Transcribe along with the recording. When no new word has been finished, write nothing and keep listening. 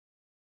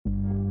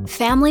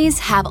Families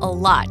have a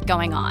lot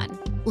going on.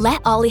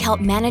 Let Ollie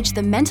help manage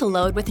the mental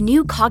load with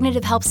new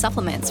cognitive help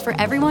supplements for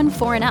everyone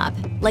 4 and up,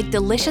 like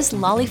delicious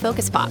Lolly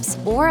Focus Pops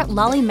or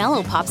Lolly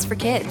Mellow Pops for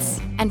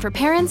kids. And for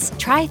parents,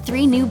 try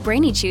 3 new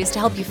Brainy Chews to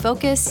help you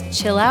focus,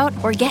 chill out,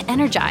 or get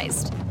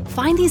energized.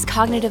 Find these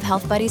cognitive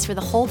health buddies for the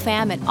whole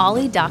fam at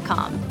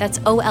ollie.com. That's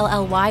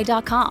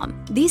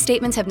OLLY.com. These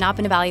statements have not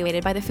been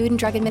evaluated by the Food and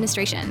Drug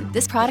Administration.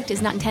 This product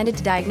is not intended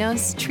to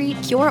diagnose, treat,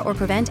 cure, or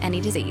prevent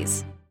any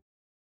disease.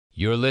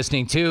 You're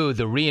listening to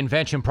the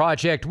Reinvention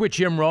Project with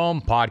Jim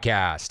Rome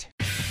podcast.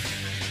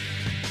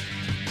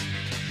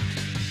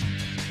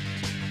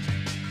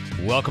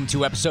 Welcome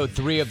to episode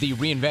 3 of the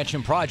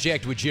Reinvention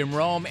Project with Jim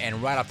Rome.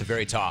 And right off the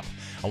very top,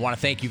 I want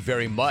to thank you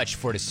very much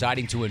for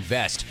deciding to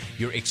invest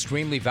your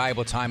extremely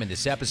valuable time in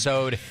this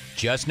episode.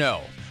 Just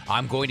know,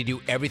 I'm going to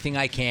do everything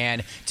I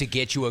can to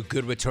get you a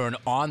good return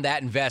on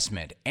that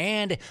investment.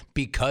 And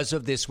because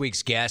of this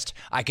week's guest,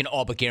 I can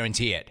all but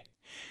guarantee it.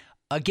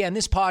 Again,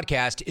 this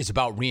podcast is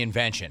about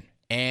reinvention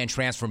and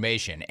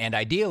transformation, and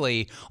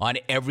ideally on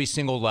every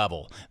single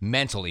level,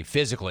 mentally,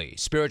 physically,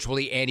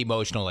 spiritually, and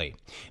emotionally.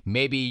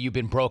 Maybe you've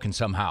been broken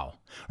somehow,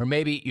 or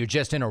maybe you're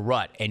just in a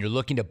rut and you're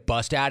looking to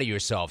bust out of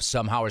yourself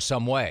somehow or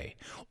some way.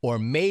 Or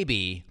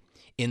maybe,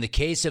 in the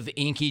case of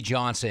Inky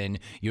Johnson,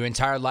 your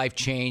entire life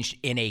changed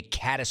in a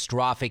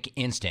catastrophic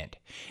instant.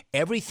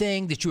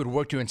 Everything that you had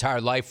worked your entire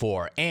life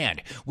for,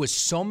 and with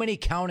so many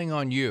counting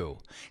on you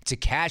to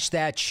cash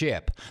that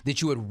chip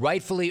that you had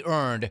rightfully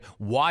earned,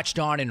 watched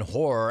on in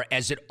horror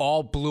as it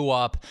all blew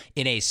up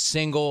in a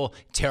single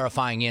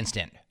terrifying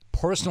instant.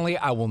 Personally,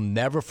 I will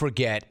never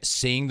forget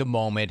seeing the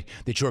moment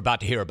that you're about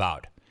to hear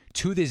about.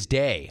 To this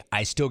day,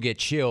 I still get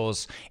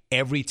chills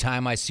every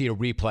time I see a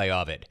replay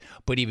of it.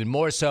 But even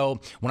more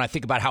so when I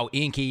think about how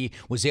Inky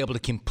was able to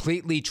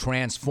completely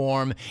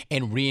transform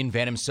and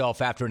reinvent himself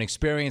after an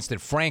experience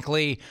that,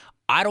 frankly,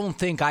 I don't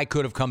think I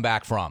could have come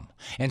back from.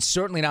 And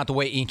certainly not the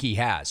way Inky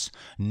has.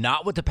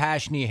 Not with the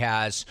passion he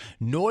has,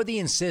 nor the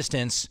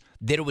insistence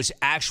that it was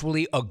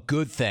actually a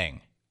good thing.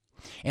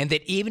 And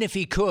that even if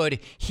he could,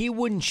 he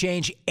wouldn't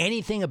change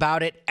anything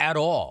about it at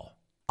all.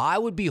 I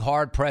would be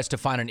hard-pressed to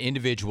find an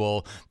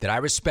individual that I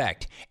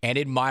respect and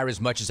admire as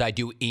much as I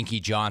do Inky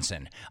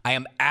Johnson. I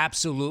am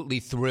absolutely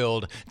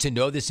thrilled to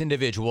know this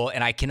individual,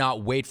 and I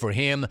cannot wait for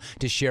him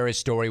to share his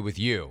story with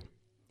you.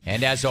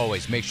 And as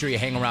always, make sure you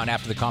hang around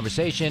after the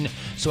conversation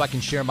so I can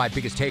share my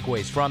biggest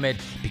takeaways from it,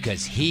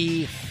 because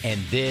he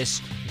and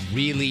this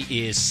really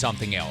is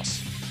something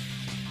else.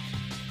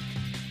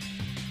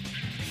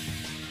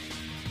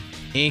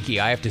 Inky,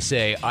 I have to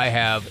say, I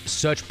have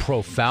such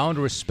profound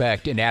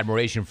respect and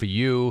admiration for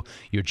you,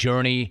 your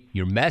journey,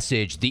 your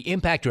message, the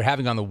impact you're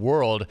having on the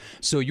world.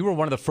 So you were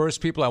one of the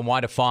first people I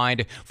wanted to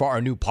find for our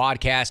new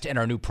podcast and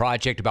our new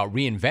project about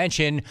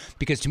reinvention,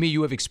 because to me,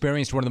 you have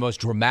experienced one of the most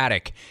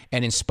dramatic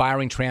and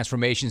inspiring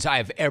transformations I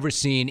have ever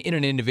seen in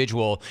an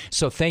individual.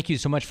 So thank you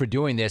so much for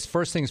doing this.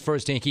 First things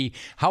first, Inky,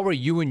 how are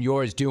you and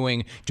yours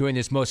doing during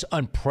this most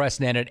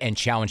unprecedented and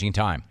challenging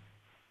time?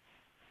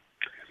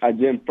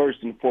 Jim, first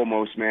and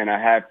foremost, man,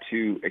 I have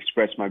to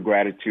express my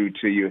gratitude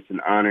to you. It's an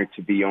honor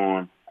to be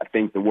on. I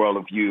think the world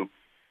of you.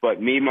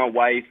 But me, my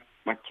wife,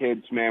 my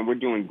kids, man, we're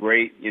doing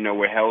great. You know,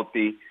 we're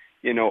healthy.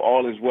 You know,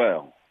 all is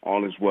well.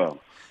 All is well.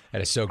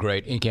 That is so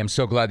great. Inky, I'm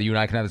so glad that you and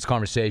I can have this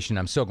conversation.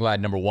 I'm so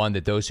glad, number one,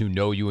 that those who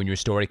know you and your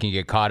story can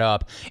get caught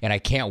up. And I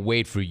can't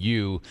wait for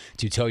you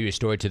to tell your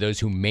story to those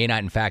who may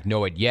not, in fact,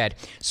 know it yet.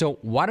 So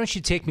why don't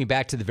you take me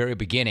back to the very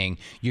beginning?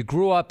 You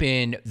grew up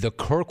in the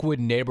Kirkwood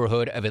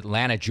neighborhood of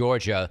Atlanta,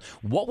 Georgia.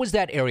 What was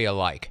that area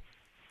like?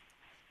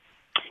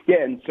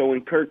 Yeah, and so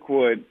in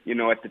Kirkwood, you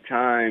know, at the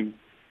time,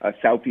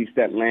 Southeast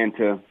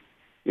Atlanta,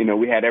 you know,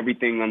 we had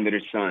everything under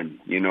the sun.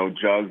 You know,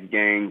 drugs,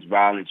 gangs,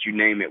 violence, you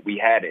name it, we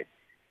had it.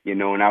 You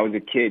know, and I was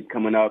a kid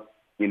coming up,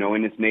 you know,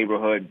 in this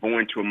neighborhood,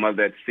 born to a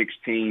mother at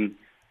 16,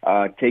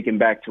 taken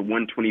back to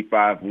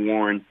 125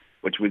 Warren,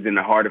 which was in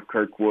the heart of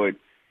Kirkwood,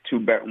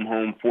 2-bedroom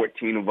home,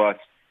 14 of us.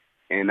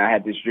 And I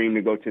had this dream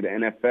to go to the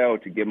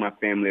NFL to give my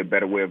family a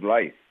better way of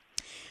life.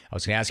 I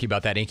was going to ask you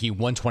about that, Inky,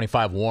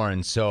 125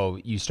 Warren. So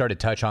you started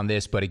to touch on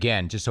this, but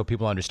again, just so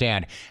people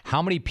understand,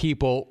 how many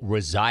people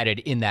resided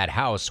in that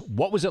house?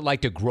 What was it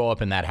like to grow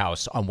up in that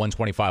house on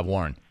 125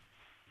 Warren?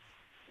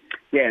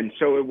 Yeah, and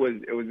so it was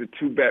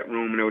a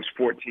 2-bedroom, and there was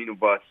 14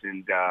 of us,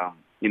 and,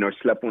 you know,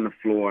 slept on the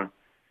floor,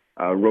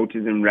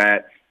 roaches and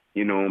rats,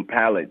 you know, on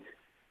pallets.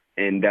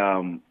 And,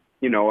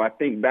 you know, I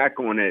think back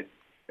on it,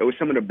 it was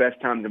some of the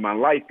best times of my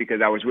life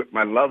because I was with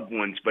my loved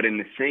ones, but in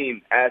the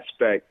same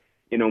aspect,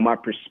 you know, my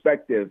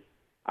perspective,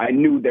 I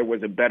knew there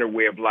was a better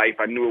way of life.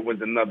 I knew it was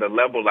another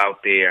level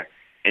out there.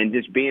 And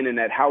just being in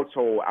that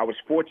household, I was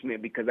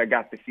fortunate because I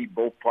got to see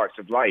both parts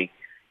of life.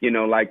 You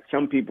know, like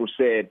some people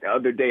said, the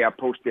other day I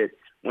posted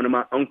one of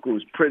my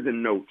uncle's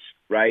prison notes,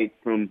 right,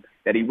 from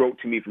that he wrote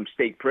to me from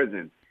state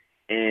prison.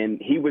 And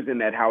he was in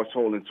that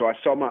household. And so I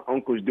saw my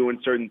uncles doing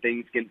certain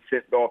things, getting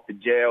sent off to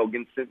jail,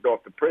 getting sent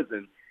off to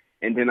prison.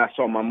 And then I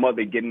saw my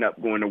mother getting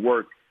up, going to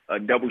work, a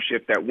double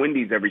shift at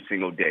Wendy's every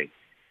single day.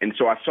 And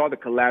so I saw the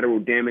collateral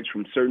damage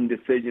from certain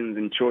decisions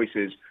and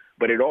choices,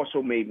 but it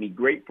also made me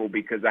grateful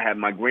because I had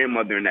my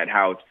grandmother in that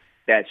house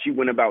that she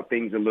went about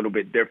things a little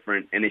bit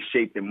different, and it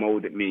shaped and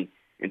molded me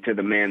into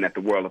the man that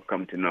the world have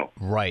come to know.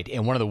 Right.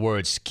 And one of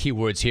the key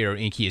words here,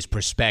 Inky, is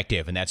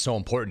perspective. And that's so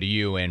important to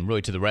you and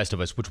really to the rest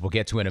of us, which we'll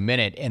get to in a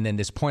minute. And then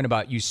this point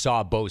about you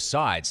saw both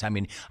sides. I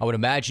mean, I would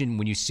imagine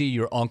when you see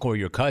your uncle or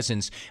your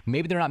cousins,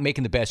 maybe they're not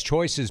making the best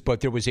choices,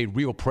 but there was a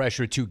real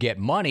pressure to get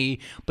money.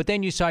 But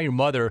then you saw your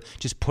mother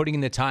just putting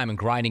in the time and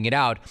grinding it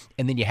out.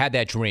 And then you had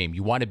that dream.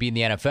 You want to be in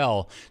the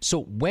NFL.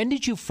 So when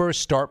did you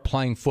first start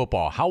playing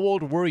football? How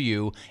old were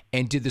you?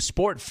 And did the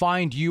sport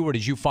find you or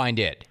did you find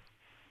it?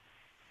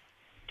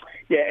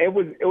 Yeah, it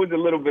was a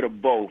little bit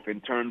of both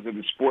in terms of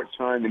the sports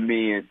finding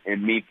me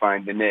and me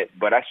finding it.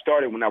 But I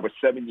started when I was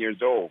 7 years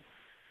old.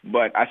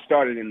 But I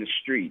started in the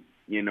street.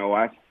 You know,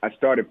 I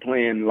started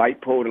playing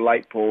light pole to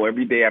light pole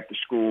every day after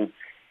school.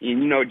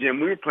 And, you know,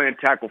 Jim, we were playing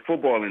tackle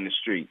football in the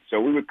street.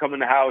 So we would come in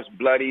the house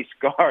bloody,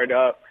 scarred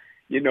up,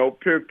 you know,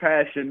 pure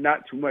passion,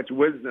 not too much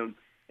wisdom.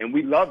 And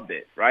we loved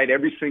it, right,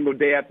 every single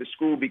day after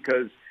school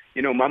because,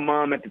 you know, my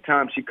mom at the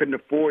time, she couldn't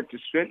afford to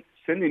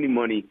send any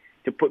money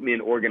to put me in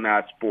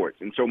organized sports.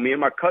 And so me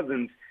and my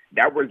cousins,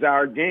 that was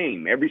our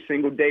game. Every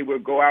single day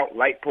we'd go out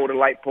light pole to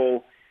light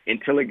pole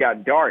until it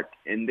got dark.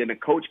 And then a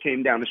coach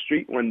came down the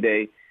street one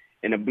day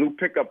in a blue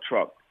pickup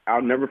truck.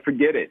 I'll never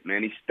forget it,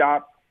 man. He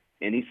stopped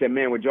and he said,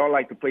 man, would y'all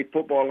like to play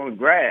football on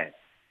grass?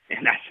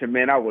 And I said,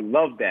 man, I would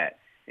love that.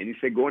 And he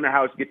said, go in the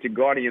house, get your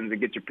guardians and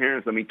get your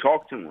parents. Let me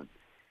talk to them.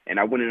 And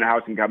I went in the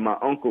house and got my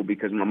uncle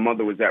because my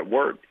mother was at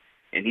work.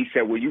 And he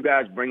said, well, you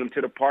guys bring him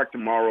to the park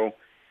tomorrow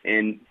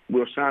and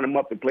we'll sign him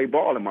up to play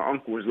ball. And my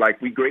uncle was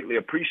like, we greatly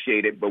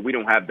appreciate it, but we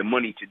don't have the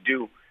money to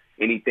do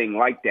anything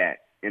like that.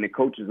 And the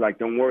coach was like,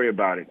 don't worry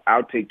about it.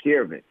 I'll take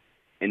care of it.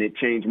 And it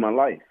changed my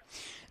life.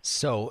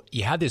 So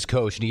you had this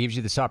coach, and he gives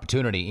you this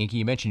opportunity. Inky,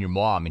 you mentioned your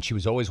mom, and she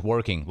was always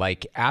working.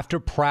 Like, after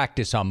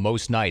practice on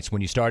most nights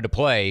when you started to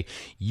play,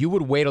 you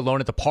would wait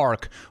alone at the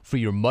park for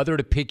your mother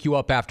to pick you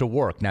up after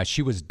work. Now,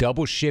 she was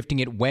double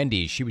shifting at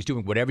Wendy's. She was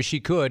doing whatever she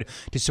could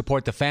to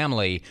support the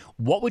family.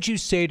 What would you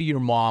say to your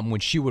mom when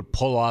she would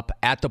pull up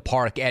at the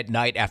park at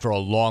night after a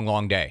long,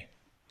 long day?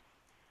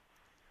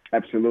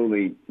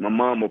 Absolutely. My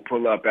mom would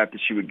pull up after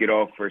she would get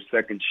off for a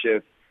second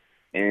shift.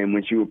 And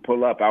when she would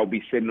pull up, I would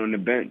be sitting on the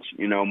bench.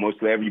 You know,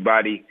 mostly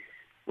everybody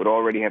would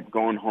already have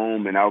gone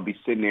home, and I would be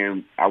sitting there.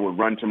 And I would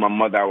run to my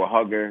mother. I would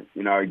hug her.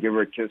 You know, I would give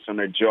her a kiss on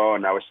her jaw,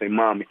 and I would say,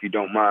 Mom, if you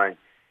don't mind,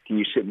 can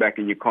you sit back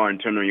in your car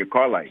and turn on your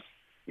car lights?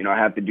 You know, I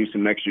have to do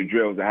some extra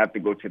drills. I have to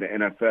go to the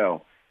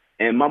NFL.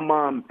 And my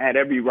mom had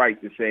every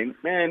right to say,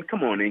 man,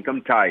 come on, Ink,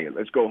 I'm tired.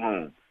 Let's go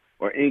home.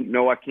 Or, Ink,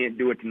 no, I can't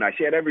do it tonight.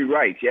 She had every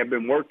right. She had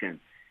been working.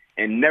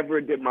 And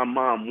never did my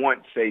mom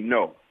once say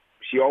no.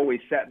 She always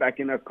sat back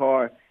in her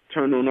car,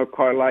 turned on her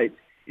car lights,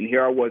 and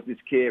here I was, this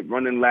kid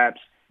running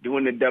laps,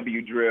 doing the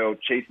W drill,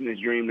 chasing his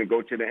dream to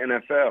go to the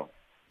NFL.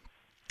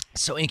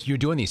 So, Ink, you're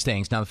doing these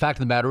things. Now, the fact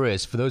of the matter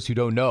is, for those who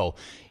don't know,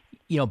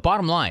 you know,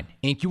 bottom line,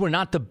 Ink, you were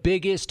not the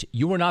biggest,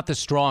 you were not the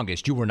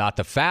strongest, you were not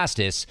the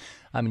fastest.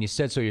 I mean, you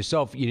said so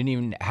yourself, you didn't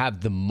even have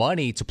the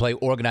money to play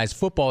organized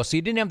football, so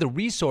you didn't have the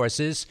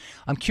resources.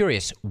 I'm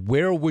curious,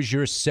 where was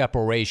your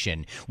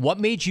separation? What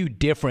made you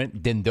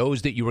different than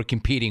those that you were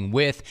competing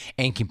with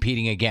and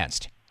competing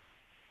against?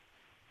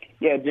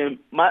 Yeah, Jim,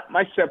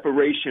 my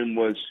separation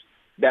was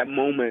that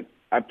moment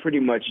I pretty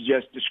much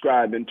just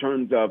described in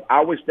terms of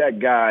I was that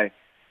guy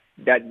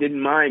that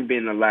didn't mind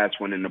being the last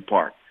one in the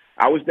park.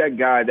 I was that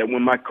guy that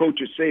when my coach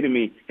would say to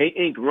me, hey,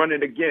 Ink, run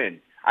it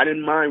again, I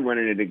didn't mind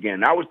running it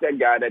again. I was that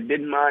guy that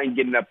didn't mind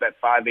getting up at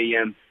 5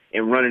 a.m.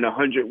 and running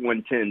 100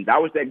 110s. I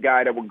was that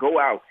guy that would go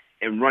out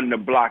and run the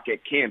block at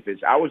campus.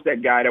 I was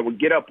that guy that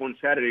would get up on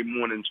Saturday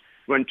mornings,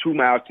 run 2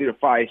 miles to the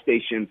fire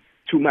station,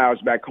 2 miles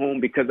back home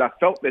because I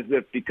felt as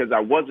if because I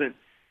wasn't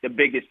the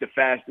biggest, the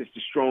fastest,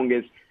 the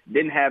strongest,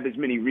 didn't have as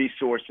many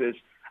resources,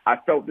 I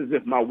felt as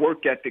if my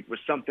work ethic was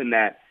something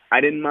that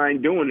I didn't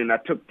mind doing and I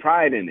took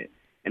pride in it.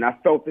 And I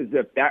felt as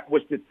if that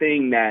was the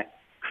thing that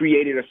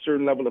created a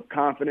certain level of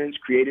confidence,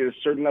 created a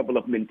certain level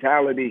of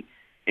mentality,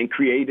 and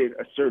created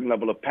a certain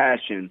level of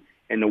passion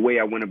in the way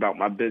I went about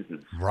my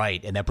business.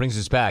 Right, and that brings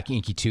us back,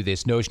 Inky, to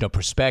this notion of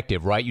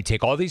perspective, right? You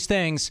take all these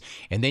things,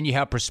 and then you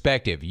have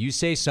perspective. You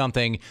say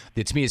something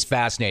that to me is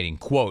fascinating.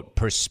 Quote,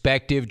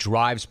 perspective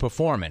drives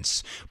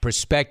performance.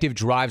 Perspective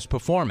drives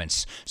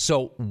performance.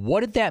 So what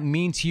did that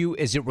mean to you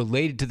as it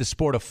related to the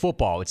sport of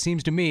football? It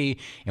seems to me,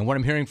 and what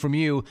I'm hearing from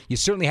you, you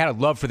certainly had a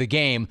love for the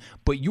game,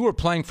 but you were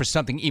playing for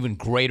something even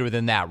greater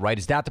than that, right?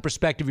 Is that the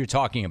perspective you're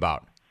talking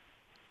about?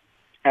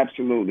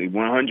 Absolutely,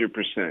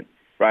 100%.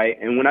 Right?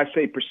 And when I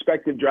say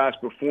perspective drives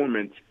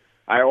performance,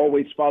 I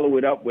always follow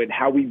it up with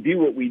how we view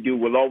what we do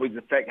will always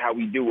affect how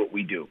we do what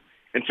we do.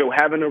 And so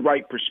having the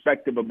right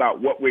perspective about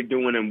what we're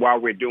doing and why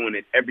we're doing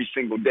it every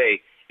single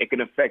day, it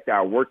can affect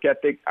our work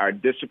ethic, our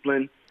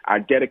discipline, our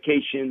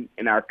dedication,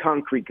 and our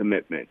concrete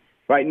commitment.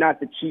 Right? Not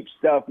the cheap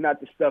stuff,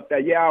 not the stuff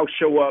that, yeah, I'll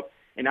show up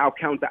and I'll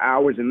count the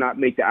hours and not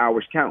make the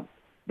hours count.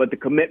 But the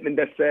commitment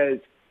that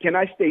says, can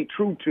I stay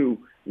true to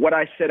what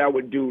I said I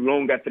would do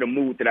long after the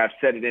mood that I've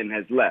set it in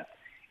has left,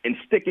 and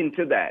sticking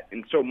to that.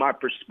 And so my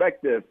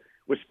perspective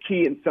was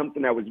key and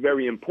something that was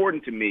very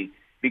important to me,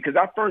 because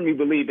I firmly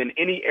believe in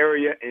any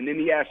area, in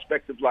any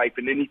aspect of life,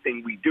 in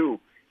anything we do,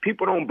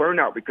 people don't burn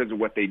out because of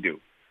what they do.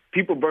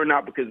 People burn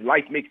out because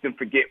life makes them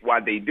forget why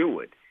they do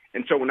it.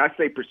 And so when I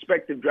say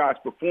perspective drives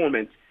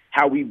performance,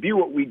 how we view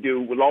what we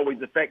do will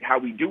always affect how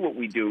we do what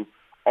we do,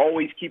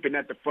 always keeping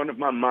at the front of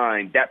my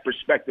mind that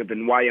perspective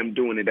and why I'm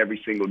doing it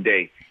every single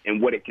day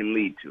and what it can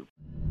lead to.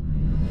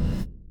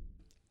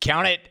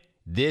 Count it.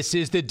 This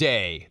is the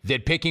day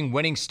that picking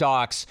winning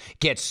stocks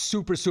gets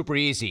super, super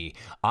easy.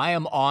 I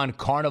am on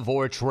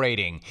Carnivore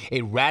Trading,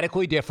 a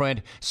radically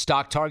different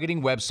stock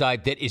targeting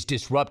website that is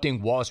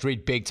disrupting Wall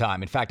Street big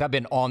time. In fact, I've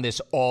been on this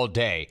all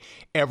day,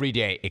 every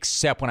day,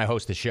 except when I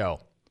host the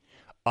show.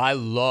 I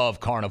love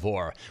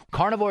Carnivore.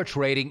 Carnivore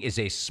Trading is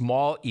a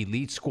small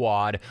elite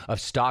squad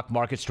of stock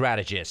market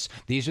strategists.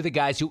 These are the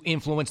guys who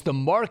influence the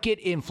market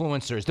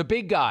influencers, the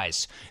big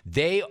guys.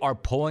 They are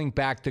pulling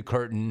back the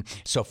curtain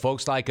so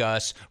folks like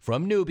us,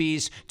 from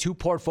newbies to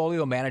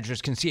portfolio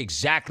managers, can see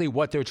exactly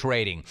what they're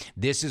trading.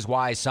 This is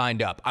why I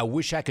signed up. I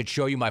wish I could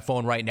show you my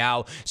phone right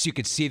now so you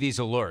could see these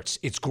alerts.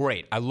 It's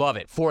great. I love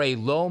it. For a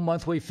low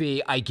monthly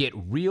fee, I get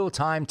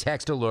real-time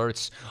text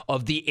alerts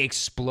of the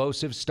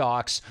explosive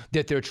stocks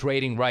that they're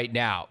trading right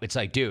now. It's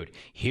like, dude,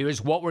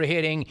 here's what we're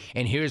hitting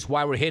and here's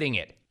why we're hitting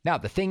it. Now,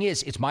 the thing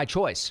is, it's my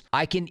choice.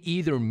 I can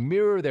either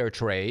mirror their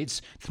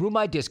trades through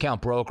my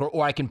discount broker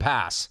or I can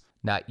pass.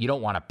 Now, you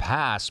don't want to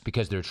pass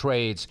because their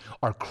trades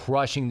are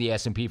crushing the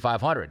S&P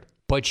 500,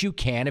 but you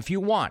can if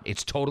you want.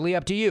 It's totally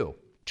up to you.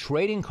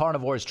 Trading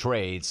Carnivore's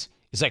trades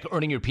is like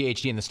earning your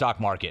PhD in the stock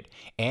market.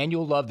 And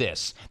you'll love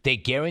this. They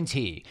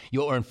guarantee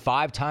you'll earn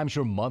 5 times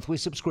your monthly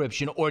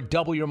subscription or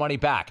double your money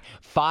back.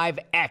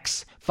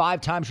 5x,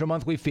 5 times your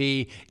monthly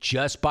fee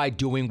just by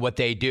doing what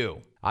they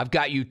do. I've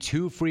got you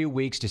 2 free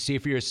weeks to see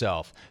for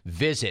yourself.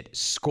 Visit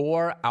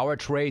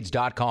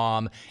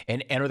scoreourtrades.com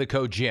and enter the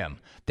code JIM.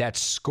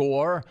 That's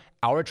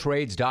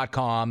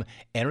scoreourtrades.com.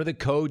 Enter the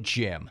code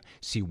JIM.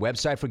 See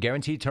website for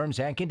guaranteed terms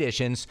and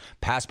conditions.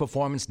 Past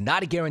performance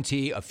not a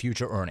guarantee of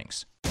future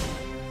earnings.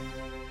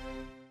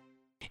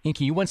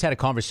 Inky, you once had a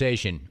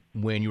conversation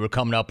when you were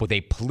coming up with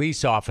a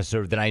police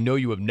officer that I know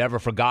you have never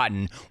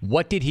forgotten.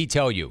 What did he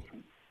tell you?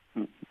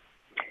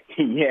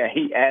 Yeah,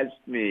 he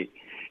asked me,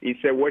 he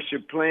said, "What's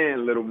your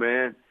plan, little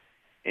man?"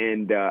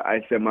 And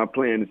I said, "My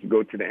plan is to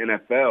go to the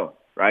NFL,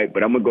 right?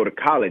 But I'm going to go to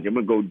college. I'm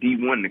going to go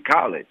D1 to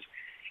college."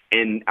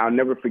 And I'll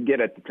never forget,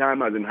 at the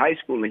time I was in high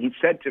school, and he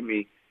said to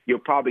me, "You'll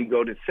probably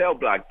go to cell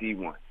block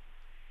D1."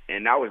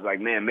 And I was like,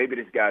 man, maybe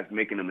this guy's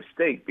making a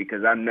mistake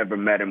because I've never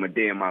met him a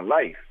day in my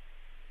life.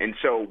 And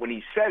so when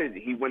he said it,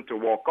 he went to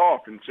walk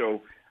off. And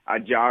so I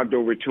jogged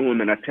over to him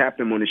and I tapped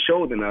him on the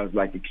shoulder and I was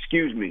like,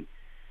 "Excuse me,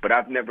 but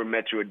I've never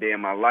met you a day in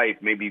my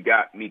life. Maybe you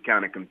got me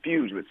kind of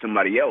confused with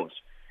somebody else."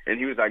 And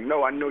he was like,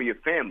 "No, I know your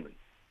family."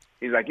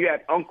 He's like, "You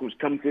had uncles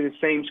come to the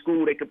same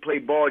school. They could play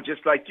ball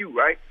just like you,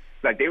 right?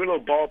 Like they were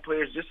little ball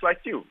players just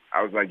like you."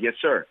 I was like, "Yes,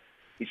 sir."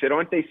 He said,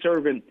 "Aren't they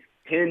serving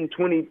 10,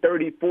 20,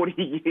 30,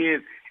 40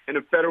 years in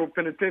a federal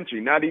penitentiary,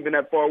 not even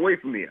that far away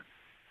from here?"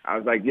 I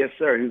was like, "Yes,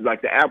 sir." He was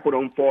like, "The apple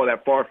don't fall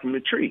that far from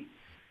the tree."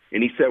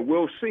 And he said,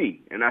 "We'll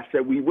see." And I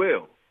said, "We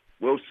will.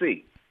 We'll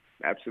see."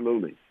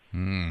 Absolutely.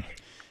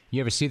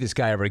 You ever see this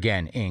guy ever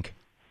again, Ink?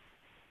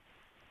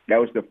 That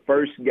was the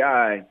first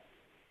guy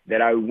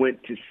that I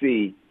went to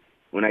see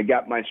when I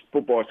got my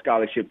football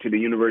scholarship to the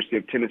University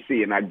of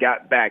Tennessee and I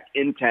got back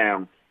in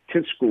town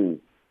to school.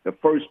 The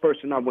first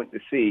person I went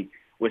to see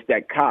was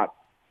that cop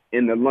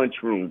in the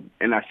lunchroom.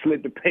 And I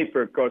slid the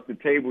paper across the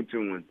table to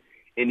him.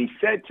 And he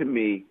said to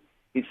me,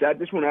 he said, "I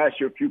just want to ask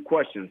you a few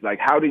questions, like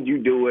how did you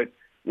do it,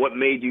 what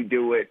made you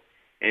do it,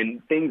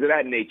 and things of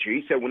that nature."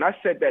 He said, "When I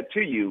said that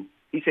to you,"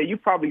 he said, "you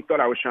probably thought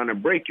I was trying to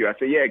break you." I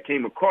said, "Yeah, it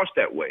came across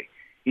that way."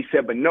 He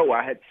said, "But no,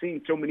 I had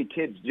seen so many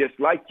kids just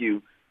like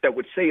you that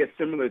would say a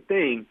similar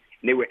thing,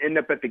 and they would end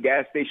up at the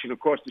gas station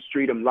across the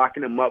street. I'm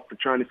locking them up for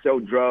trying to sell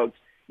drugs.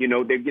 You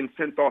know, they're getting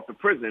sent off to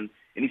prison."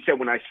 And he said,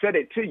 "When I said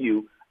it to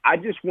you, I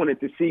just wanted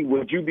to see,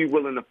 would you be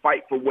willing to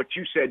fight for what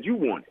you said you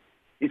wanted?"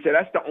 He said,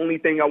 "That's the only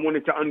thing I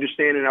wanted to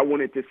understand and I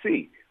wanted to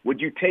see. Would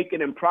you take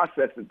it and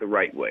process it the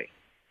right way?"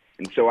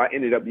 And so I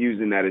ended up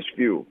using that as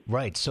fuel.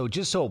 Right. So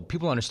just so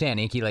people understand,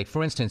 Inky, like,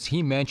 for instance,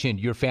 he mentioned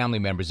your family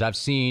members. I've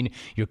seen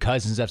your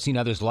cousins. I've seen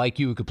others like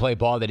you who could play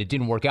ball that it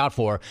didn't work out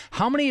for.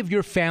 How many of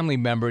your family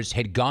members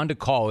had gone to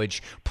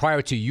college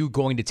prior to you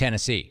going to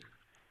Tennessee?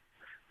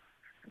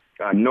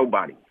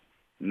 Nobody.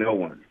 No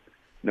one.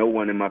 No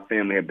one in my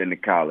family had been to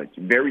college.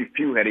 Very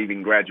few had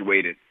even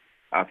graduated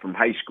from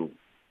high school.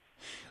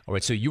 All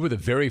right, so you were the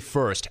very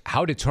first.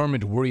 How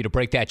determined were you to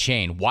break that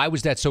chain? Why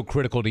was that so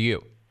critical to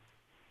you?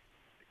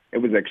 It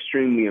was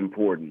extremely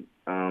important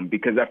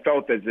because I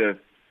felt as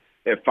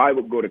if I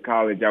would go to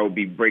college, I would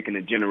be breaking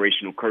a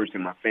generational curse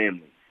in my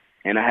family.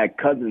 And I had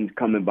cousins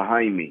coming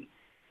behind me.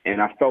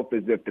 And I felt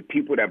as if the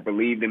people that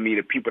believed in me,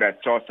 the people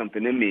that saw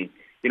something in me,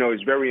 you know,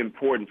 it's very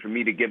important for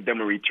me to give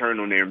them a return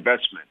on their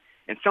investment.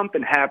 And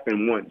something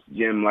happened once,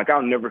 Jim, like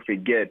I'll never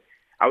forget.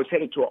 I was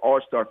headed to an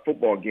all-star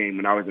football game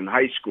when I was in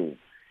high school,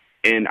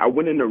 and I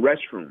went in the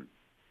restroom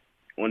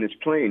on this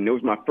plane. It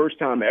was my first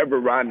time ever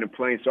riding a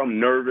plane, so I'm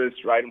nervous,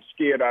 right? I'm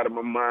scared out of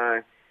my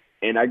mind.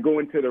 And I go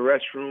into the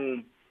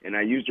restroom, and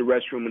I use the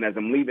restroom, and as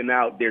I'm leaving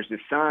out, there's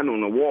this sign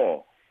on the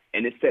wall,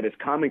 and it said, "It's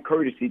common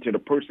courtesy to the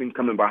person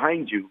coming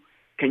behind you.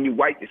 Can you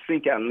wipe the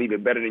sink out and leave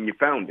it better than you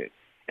found it?"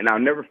 And I'll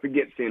never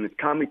forget saying it's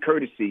common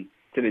courtesy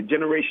to the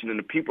generation and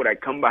the people that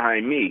come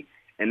behind me.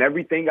 And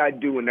everything I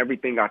do and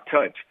everything I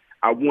touch,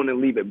 I want to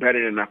leave it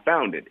better than I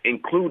found it,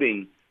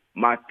 including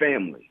my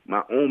family,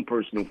 my own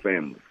personal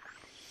family.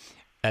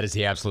 That is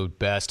the absolute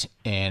best,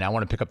 and I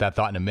want to pick up that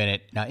thought in a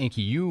minute. Now,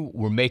 Inky, you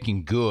were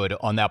making good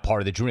on that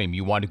part of the dream.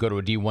 You wanted to go to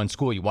a D1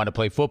 school. You wanted to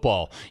play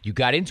football. You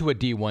got into a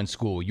D1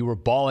 school. You were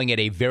balling at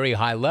a very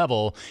high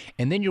level,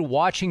 and then you're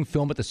watching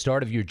film at the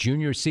start of your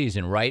junior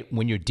season, right?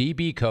 When your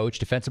DB coach,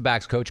 defensive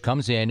backs coach,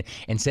 comes in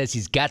and says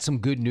he's got some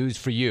good news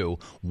for you.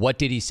 What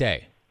did he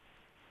say?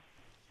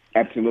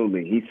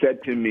 Absolutely. He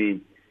said to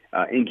me,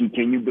 Inky,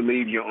 can you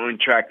believe you're on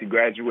track to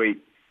graduate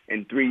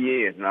in 3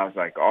 years? And I was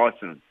like,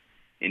 awesome.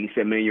 And he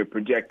said, man, you're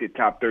projected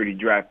top 30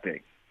 draft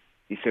pick.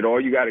 He said, all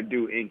you got to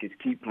do, Ink, is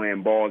keep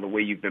playing ball the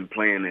way you've been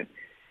playing it,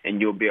 and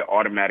you'll be an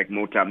automatic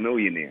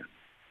multimillionaire.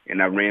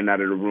 And I ran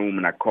out of the room,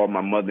 and I called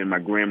my mother and my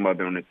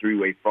grandmother on a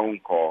three-way phone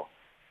call.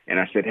 And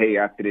I said, hey,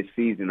 after this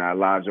season, our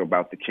lives are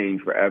about to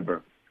change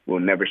forever. We'll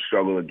never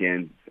struggle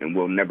again, and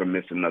we'll never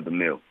miss another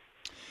meal.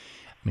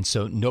 I mean,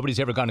 so nobody's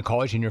ever gone to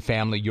college in your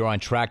family. You're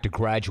on track to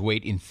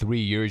graduate in 3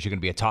 years. You're going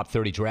to be a top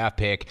 30 draft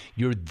pick.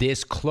 You're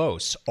this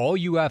close. All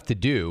you have to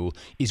do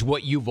is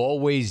what you've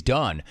always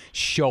done.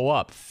 Show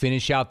up,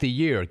 finish out the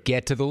year,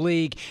 get to the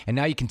league, and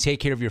now you can take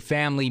care of your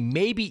family,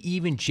 maybe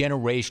even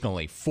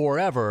generationally,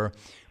 forever.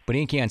 But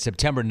Inky, on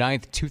September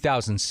 9th,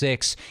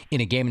 2006,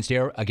 in a game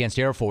against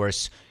Air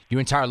Force,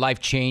 your entire life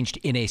changed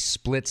in a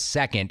split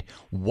second.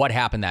 What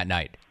happened that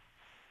night?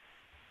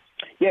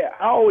 Yeah,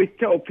 I always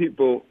tell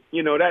people,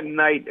 you know, that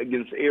night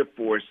against Air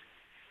Force,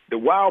 the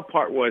wild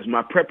part was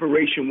my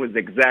preparation was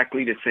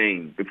exactly the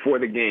same before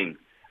the game.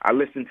 I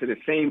listened to the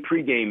same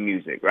pregame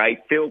music, right?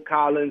 Phil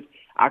Collins,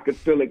 I could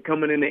feel it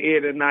coming in the air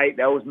tonight.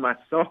 That was my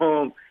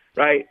song,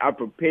 right? I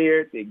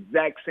prepared the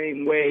exact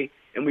same way.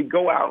 And we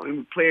go out and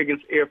we play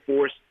against Air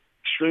Force,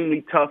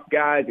 extremely tough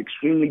guys,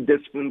 extremely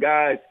disciplined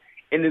guys.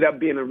 Ended up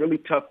being a really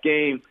tough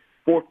game.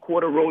 Fourth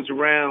quarter rolls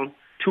around,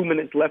 2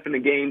 minutes left in the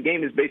game.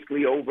 Game is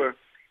basically over.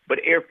 But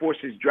Air Force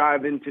is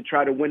driving to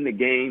try to win the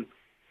game,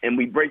 and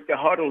we break the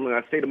huddle, and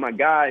I say to my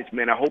guys,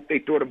 man, I hope they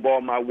throw the ball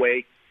my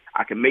way.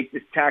 I can make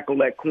this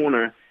tackle at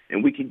corner,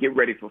 and we can get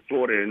ready for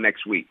Florida the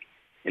next week.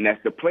 And as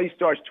the play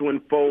starts to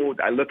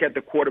unfold, I look at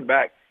the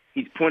quarterback.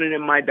 He's pointing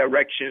in my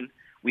direction.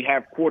 We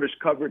have quarters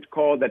coverage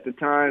called at the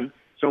time,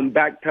 so I'm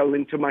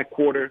backpedaling to my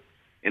quarter,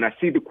 and I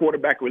see the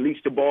quarterback release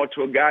the ball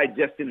to a guy,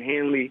 Justin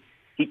Hanley.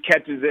 He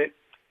catches it,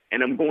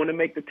 and I'm going to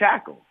make the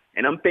tackle.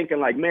 And I'm thinking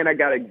like, man, I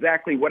got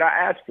exactly what I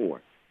asked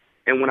for.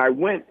 And when I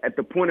went at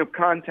the point of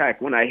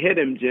contact, when I hit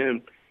him,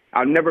 Jim,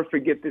 I'll never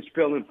forget this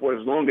feeling for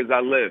as long as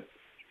I live.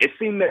 It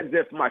seemed as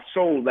if my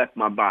soul left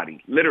my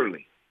body,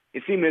 literally.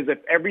 It seemed as if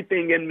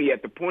everything in me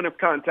at the point of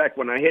contact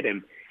when I hit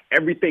him,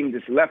 everything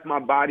just left my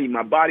body.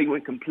 My body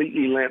went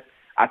completely limp.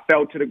 I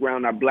fell to the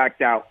ground. I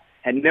blacked out.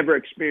 Had never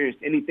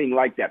experienced anything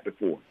like that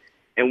before.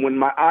 And when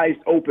my eyes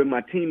opened,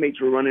 my teammates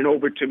were running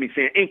over to me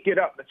saying, Ink, get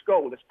up. Let's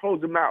go. Let's close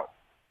them out.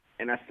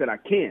 And I said, I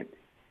can't.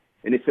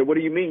 And they said, what do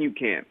you mean you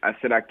can't? I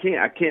said, I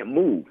can't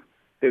move.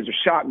 There's a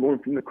shock going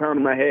from the crown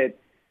of my head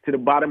to the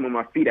bottom of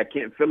my feet. I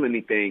can't feel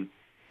anything.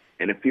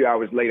 And a few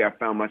hours later, I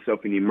found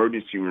myself in the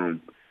emergency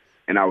room,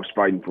 and I was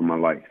fighting for my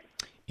life.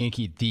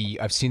 Inky,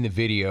 I've seen the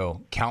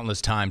video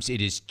countless times.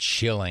 It is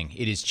chilling.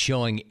 It is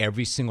chilling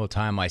every single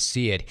time I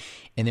see it.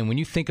 And then when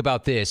you think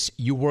about this,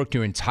 you worked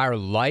your entire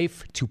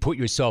life to put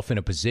yourself in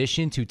a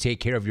position to take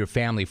care of your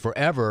family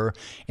forever.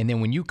 And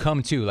then when you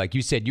come to, like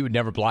you said, you had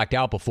never blacked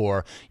out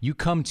before, you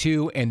come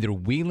to and they're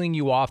wheeling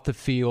you off the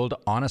field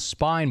on a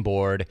spine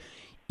board.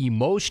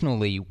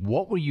 Emotionally,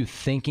 what were you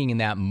thinking in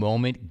that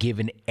moment,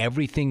 given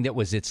everything that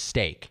was at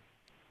stake?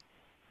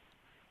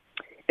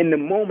 In the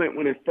moment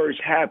when it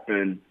first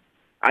happened,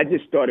 I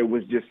just thought it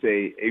was just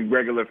a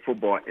regular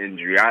football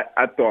injury.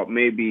 I thought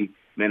maybe,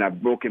 man,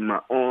 I've broken my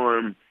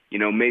arm. You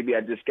know, maybe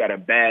I just got a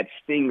bad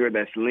stinger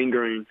that's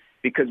lingering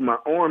because my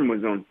arm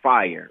was on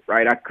fire,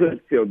 right? I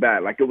could feel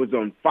that, like it was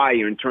on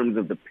fire in terms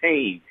of the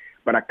pain,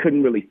 but I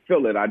couldn't really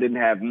feel it. I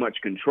didn't have much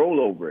control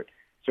over it.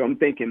 So I'm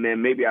thinking,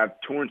 man, maybe I've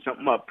torn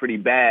something up pretty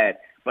bad,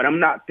 but I'm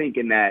not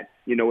thinking that,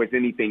 you know, it's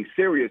anything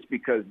serious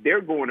because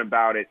they're going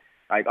about it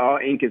like, oh,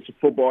 Ink, it's a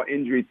football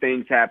injury,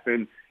 things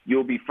happen.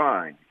 You'll be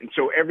fine. And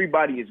so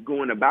everybody is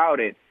going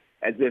about it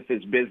as if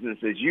it's business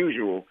as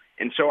usual.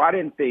 And so I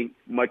didn't think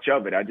much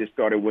of it. I just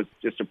thought it was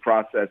just a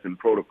process and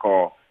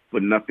protocol,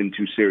 but nothing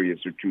too serious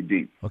or too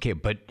deep. Okay,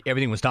 but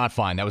everything was not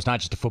fine. That was not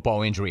just a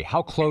football injury.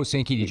 How close,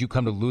 Inky, did you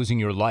come to losing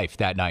your life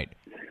that night?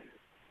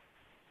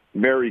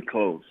 Very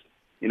close.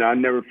 You know, I'll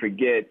never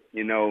forget,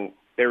 you know,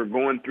 they were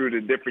going through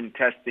the different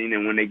testing,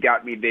 and when they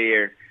got me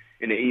there,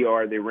 in the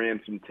ER. They ran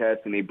some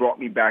tests, and they brought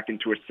me back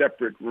into a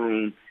separate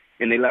room,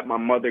 and they let my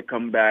mother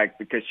come back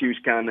because she was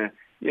kind of,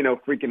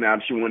 freaking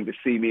out. She wanted to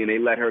see me, and they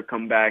let her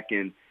come back.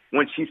 And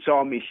once she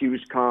saw me, she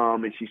was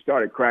calm, and she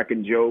started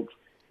cracking jokes.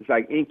 It's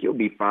like, Ink, you'll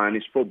be fine.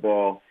 It's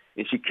football.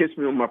 And she kissed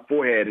me on my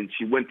forehead, and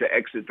she went to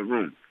exit the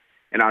room.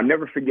 And I'll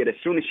never forget, as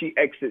soon as she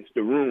exits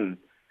the room,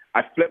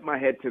 I flip my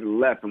head to the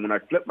left. And when I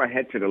flip my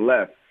head to the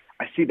left,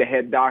 I see the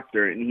head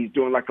doctor, and he's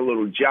doing like a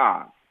little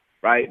jog,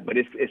 right? But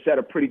it's at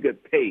a pretty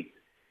good pace.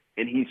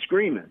 And he's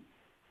screaming,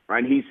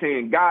 right? And he's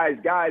saying, guys,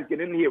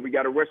 get in here. We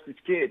got to rush this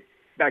kid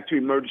back to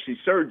emergency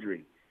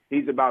surgery.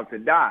 He's about to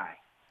die.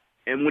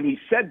 And when he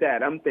said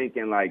that, I'm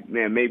thinking like,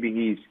 man, maybe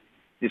he's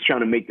just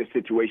trying to make the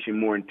situation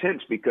more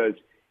intense because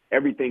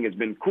everything has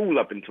been cool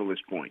up until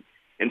this point.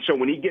 And so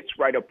when he gets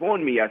right up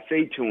on me, I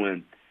say to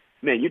him,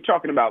 man, you're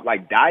talking about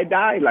like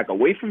die, like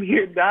away from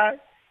here, die?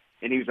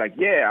 And he was like,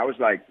 yeah. I was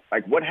like,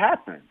 what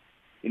happened?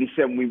 And he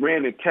said, when we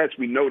ran the test,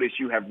 we noticed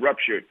you have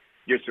ruptured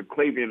your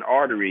subclavian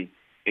artery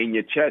in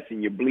your chest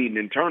and you're bleeding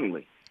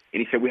internally.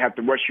 And he said, we have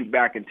to rush you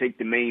back and take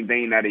the main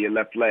vein out of your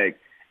left leg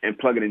and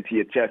plug it into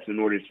your chest in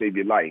order to save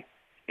your life.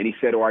 And he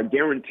said, I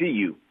guarantee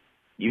you,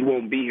 you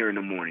won't be here in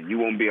the morning. You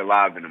won't be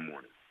alive in the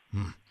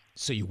morning.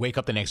 So you wake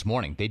up the next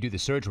morning. They do the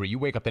surgery. You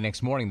wake up the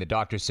next morning. The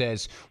doctor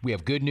says, we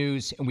have good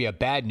news and we have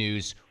bad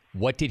news.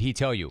 What did he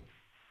tell you?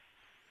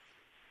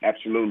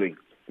 Absolutely.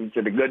 He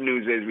said, the good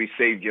news is we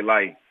saved your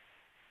life.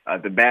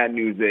 The bad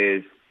news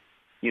is,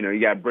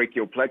 you got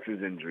brachial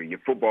plexus injury. Your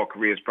football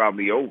career is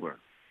probably over.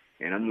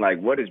 And I'm like,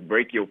 what is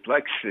brachial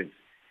plexus?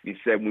 He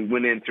said, we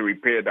went in to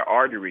repair the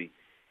artery.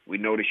 We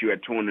noticed you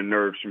had torn the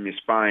nerves from your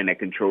spine that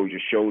controls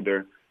your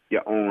shoulder,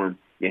 your arm,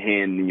 your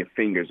hand, and your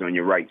fingers on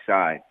your right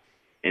side,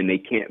 and they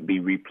can't be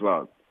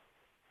replugged.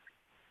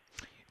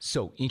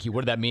 So, Inky,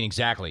 what did that mean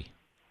exactly?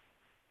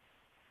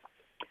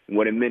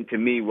 What it meant to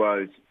me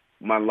was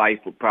my life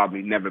would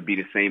probably never be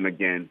the same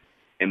again,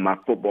 and my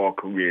football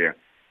career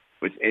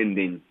was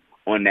ending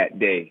on that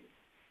day,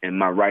 and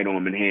my right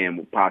arm and hand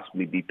would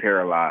possibly be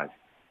paralyzed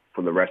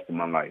for the rest of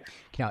my life.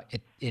 Now,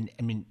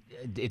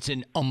 it's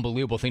an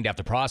unbelievable thing to have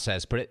to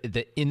process, but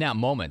in that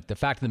moment, the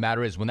fact of the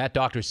matter is when that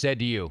doctor said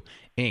to you,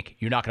 Ink,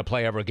 you're not going to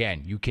play ever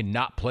again. You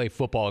cannot play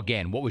football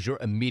again. What was your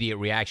immediate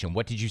reaction?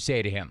 What did you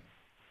say to him?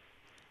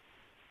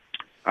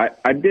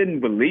 I didn't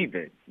believe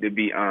it, to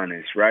be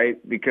honest, right?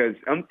 Because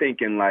I'm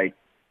thinking, like,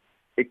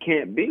 it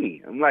can't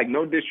be. I'm like,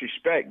 no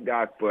disrespect,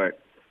 Doc, but,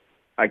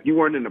 like, you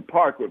weren't in the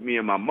park with me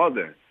and my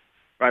mother,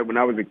 right, when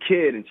I was a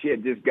kid, and she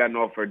had just gotten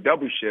off her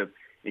double shift,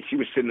 and she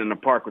was sitting in the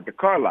park with the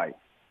car light.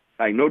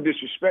 Like, no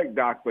disrespect,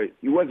 Doc, but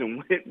you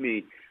wasn't with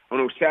me on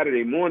those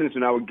Saturday mornings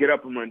when I would get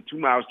up and run 2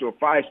 miles to a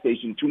fire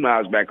station, 2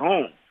 miles back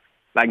home.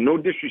 Like, no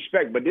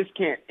disrespect, but this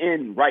can't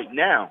end right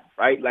now,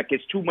 right? Like,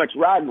 it's too much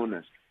riding on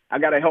us. I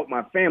got to help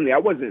my family. I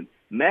wasn't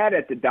mad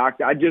at the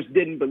doctor. I just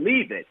didn't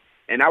believe it.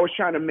 And I was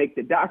trying to make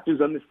the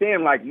doctors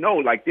understand, like, no,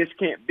 like, this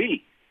can't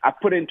be. I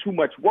put in too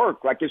much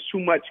work. Like, it's too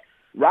much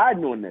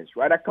riding on this,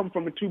 right? I come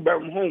from a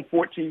 2-bedroom home,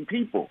 14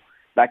 people.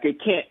 Like,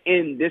 it can't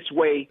end this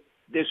way,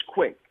 this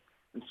quick.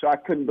 And so I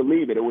couldn't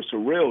believe it. It was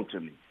surreal to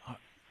me.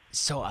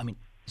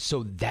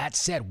 So that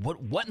said,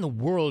 what in the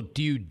world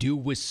do you do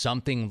with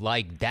something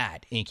like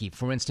that, Inky?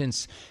 For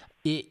instance,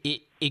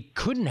 it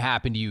couldn't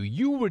happen to you.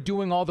 You were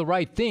doing all the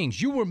right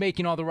things. You were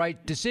making all the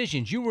right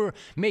decisions. You were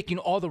making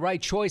all the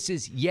right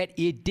choices, yet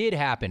it did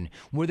happen.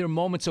 Were there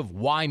moments of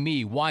why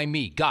me? Why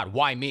me? God,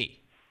 why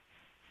me?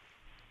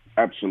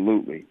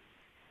 Absolutely.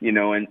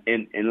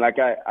 And like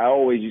I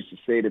always used to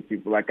say to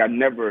people, like I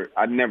never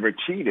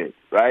cheated,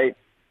 right?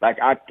 Like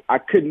I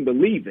couldn't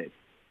believe it.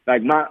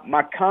 Like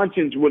my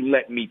conscience wouldn't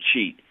let me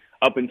cheat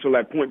up until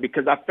that point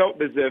because I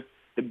felt as if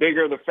the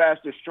bigger, the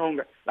faster,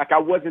 stronger, like I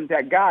wasn't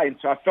that guy. And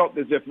so I felt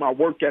as if my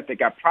work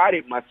ethic, I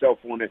prided myself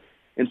on it.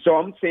 And so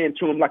I'm saying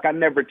to him, like, I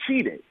never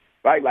cheated,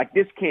 right? Like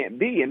this can't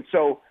be. And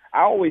so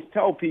I always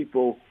tell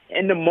people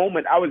in the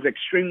moment I was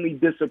extremely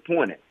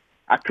disappointed.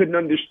 I couldn't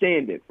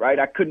understand it, right?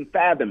 I couldn't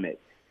fathom it.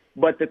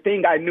 But the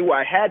thing I knew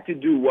I had to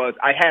do was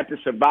I had to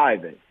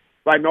survive it.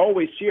 Right? And I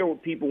always share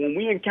with people when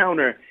we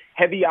encounter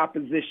heavy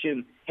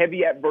opposition,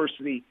 heavy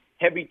adversity,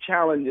 heavy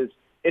challenges,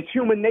 it's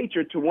human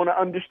nature to want to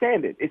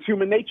understand it. It's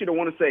human nature to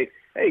want to say,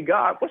 hey,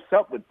 God, what's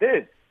up with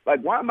this?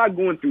 Like, why am I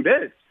going through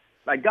this?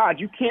 Like, God,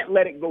 you can't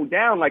let it go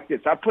down like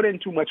this. I put in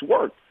too much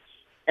work.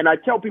 And I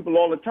tell people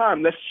all the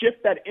time, let's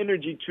shift that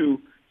energy to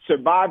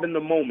survive in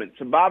the moment,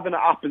 survive in the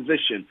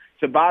opposition,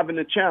 survive in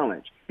the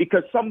challenge.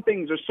 Because some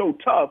things are so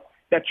tough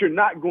that you're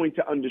not going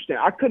to understand.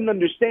 I couldn't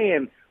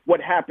understand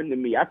what happened to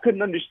me. I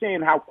couldn't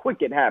understand how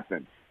quick it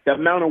happened. The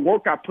amount of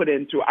work I put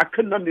into it, I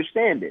couldn't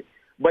understand it.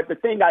 But the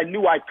thing I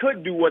knew I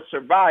could do was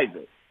survive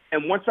it.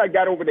 And once I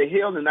got over the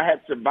hill and I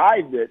had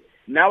survived it,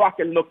 now I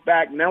can look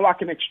back, now I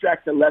can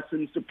extract the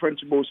lessons, the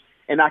principles,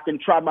 and I can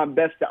try my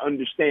best to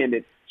understand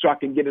it so I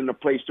can get in a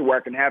place to where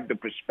I can have the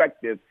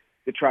perspective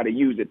to try to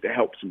use it to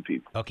help some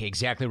people. Okay,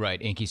 exactly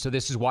right, Inky. So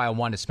this is why I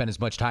wanted to spend as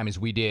much time as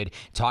we did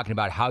talking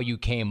about how you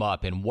came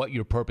up and what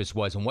your purpose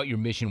was and what your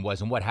mission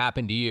was and what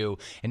happened to you.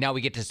 And now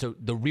we get to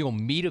the real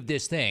meat of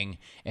this thing,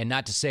 and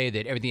not to say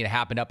that everything that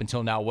happened up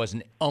until now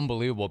wasn't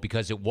unbelievable,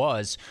 because it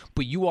was,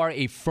 but you are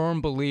a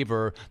firm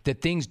believer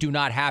that things do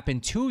not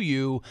happen to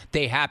you,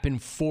 they happen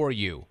for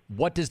you.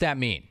 What does that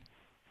mean?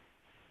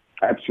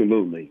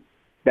 Absolutely.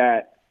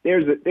 That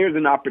there's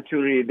an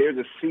opportunity, there's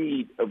a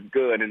seed of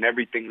good in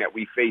everything that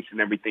we face and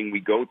everything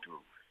we go through.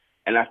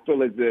 And I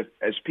feel as if,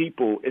 as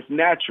people, it's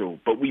natural,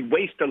 but we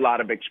waste a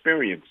lot of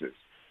experiences.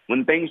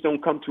 When things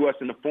don't come to us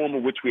in the form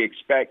of which we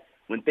expect,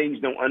 when things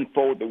don't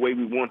unfold the way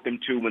we want them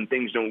to, when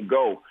things don't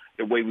go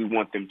the way we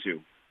want them to,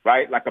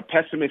 right? Like a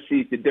pessimist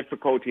sees the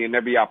difficulty in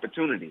every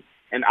opportunity.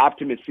 An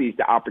optimist sees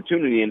the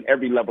opportunity in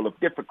every level of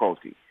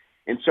difficulty.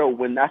 And so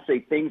when I say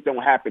things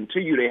don't happen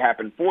to you, they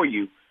happen for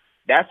you,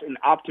 that's an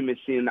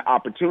optimist seeing the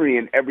opportunity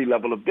in every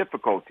level of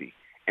difficulty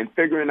and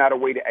figuring out a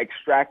way to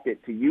extract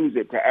it, to use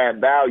it, to add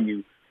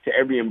value to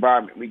every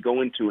environment we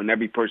go into and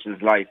every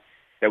person's life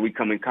that we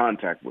come in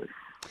contact with.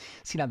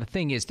 See, now the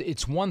thing is,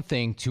 it's one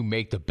thing to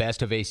make the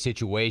best of a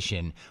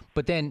situation,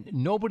 but then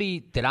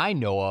nobody that I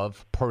know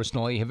of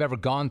personally have ever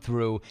gone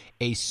through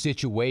a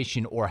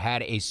situation or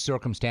had a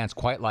circumstance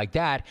quite like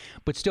that.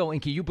 But still,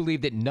 Inky, you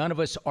believe that none of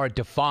us are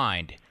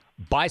defined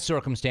by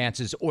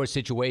circumstances or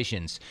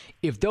situations.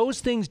 If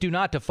those things do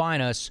not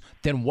define us,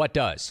 then what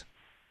does?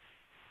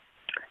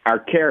 Our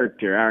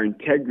character, our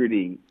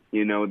integrity,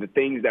 the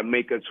things that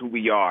make us who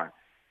we are.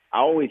 I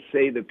always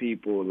say to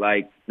people,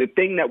 like, the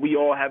thing that we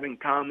all have in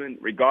common,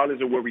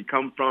 regardless of where we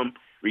come from,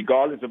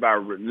 regardless of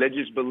our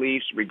religious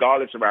beliefs,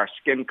 regardless of our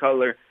skin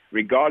color,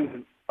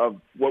 regardless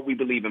of what we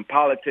believe in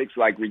politics,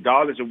 like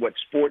regardless of what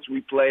sports we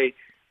play,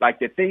 like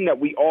the thing that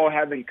we all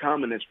have in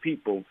common as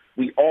people,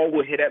 we all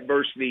will hit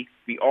adversity,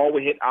 we all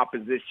will hit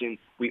opposition,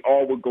 we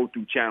all will go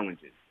through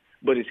challenges.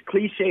 But as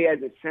cliche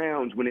as it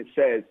sounds when it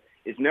says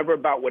it's never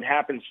about what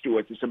happens to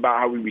us, it's about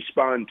how we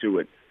respond to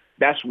it,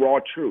 that's raw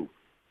truth,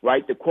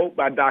 right? The quote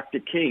by Dr.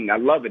 King, I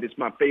love it, it's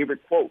my favorite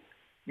quote.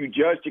 You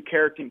judge the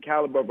character and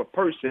caliber of a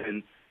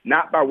person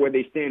not by where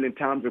they stand in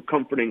times of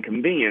comfort and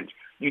convenience.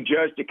 You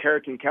judge the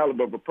character and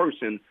caliber of a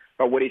person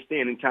by where they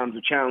stand in times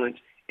of challenge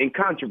and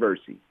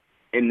controversy.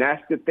 And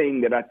that's the thing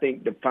that I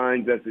think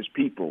defines us as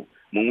people,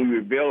 when we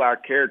reveal our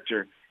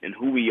character and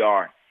who we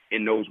are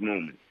in those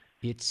moments.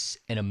 It's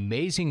an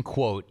amazing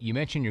quote. You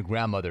mentioned your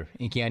grandmother.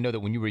 Inky, I know that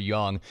when you were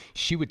young,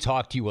 she would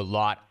talk to you a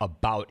lot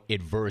about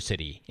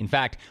adversity. In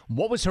fact,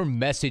 what was her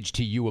message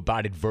to you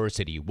about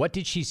adversity? What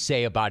did she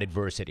say about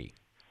adversity?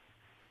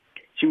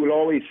 She would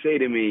always say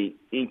to me,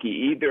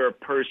 Inky, either a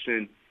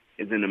person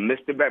is in the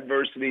midst of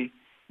adversity,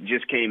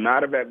 just came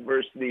out of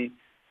adversity,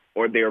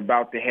 or they're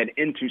about to head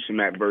into some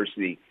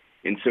adversity.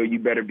 And so you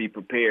better be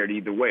prepared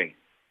either way.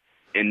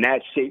 And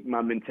that shaped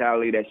my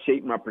mentality, that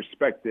shaped my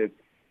perspective,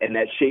 and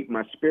that shaped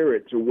my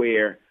spirit to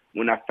where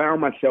when I found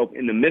myself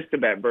in the midst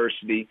of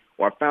adversity,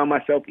 or I found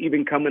myself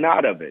even coming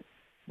out of it,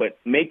 but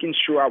making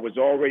sure I was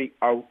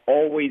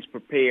always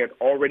prepared,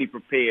 already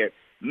prepared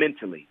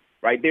mentally,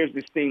 right? There's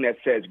this thing that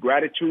says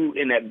gratitude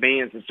in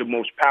advance is the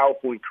most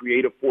powerful and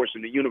creative force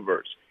in the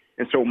universe.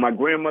 And so my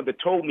grandmother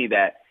told me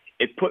that.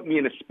 It put me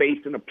in a space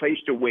and a place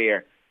to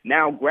where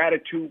now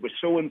gratitude was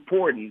so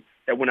important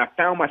that when I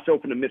found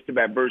myself in the midst of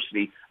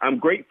adversity, I'm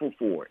grateful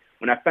for it.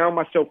 When I found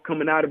myself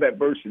coming out of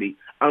adversity,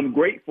 I'm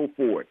grateful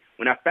for it.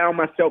 When I found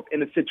myself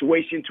in a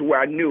situation to where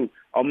I knew,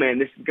 oh man,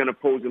 this is going to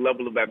pose a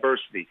level of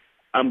adversity,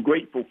 I'm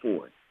grateful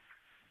for it.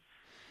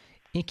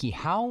 Inky,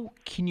 how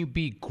can you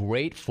be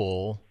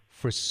grateful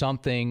for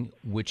something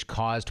which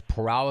caused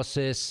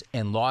paralysis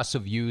and loss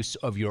of use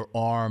of your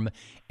arm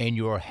and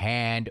your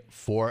hand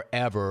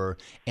forever,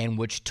 and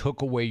which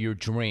took away your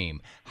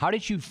dream? How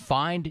did you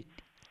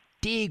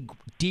dig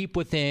deep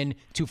within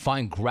to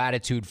find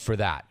gratitude for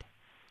that?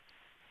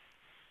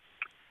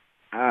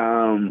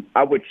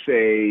 I would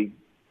say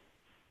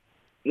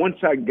once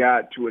I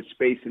got to a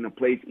space and a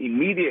place,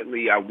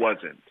 immediately I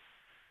wasn't.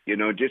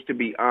 Just to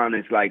be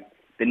honest, like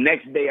the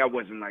next day I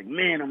wasn't like,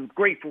 man, I'm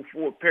grateful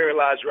for a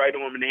paralyzed right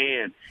arm and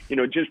hand,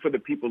 just for the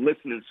people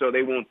listening so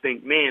they won't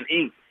think, man,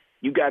 Ink,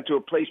 you got to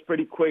a place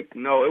pretty quick.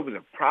 No, it was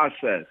a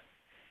process.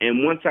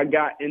 And once I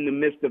got in the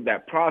midst of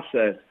that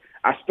process,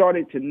 I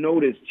started to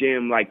notice,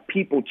 Jim, like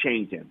people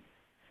changing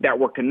that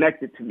were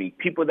connected to me,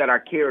 people that I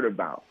cared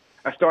about.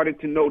 I started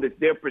to notice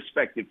their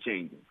perspective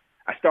changing.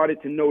 I started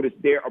to notice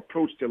their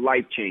approach to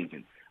life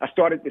changing. I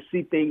started to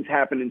see things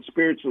happening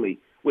spiritually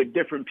with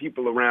different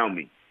people around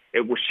me.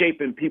 It was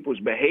shaping people's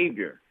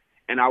behavior.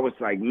 And I was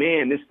like,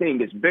 man, this thing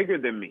is bigger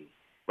than me,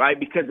 right?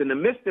 Because in the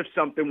midst of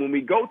something, when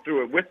we go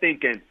through it, we're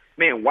thinking,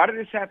 man, why did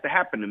this have to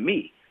happen to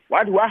me?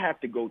 Why do I have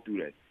to go through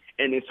this?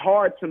 And it's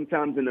hard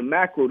sometimes in the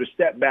macro to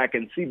step back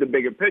and see the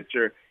bigger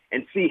picture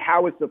and see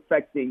how it's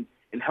affecting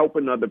and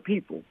helping other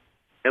people.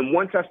 And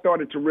once I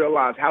started to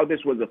realize how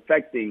this was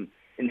affecting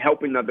and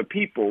helping other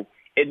people,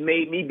 it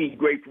made me be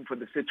grateful for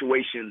the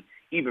situation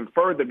even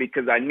further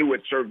because I knew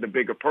it served a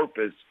bigger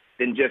purpose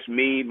than just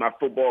me, my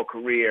football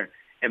career,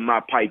 and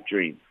my pipe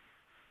dream.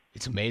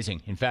 It's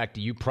amazing. In fact,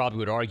 you probably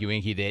would argue,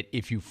 Inky, that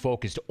if you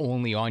focused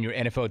only on your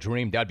NFL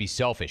dream, that'd be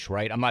selfish,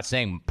 right? I'm not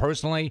saying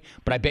personally,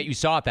 but I bet you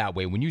saw it that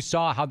way. When you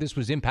saw how this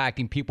was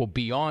impacting people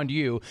beyond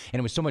you,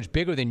 and it was so much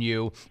bigger than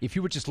you, if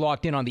you were just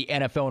locked in on the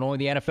NFL and only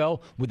the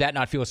NFL, would that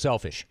not feel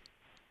selfish?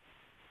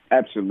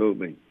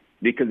 Absolutely,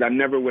 because I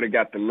never would have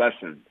got the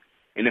lesson.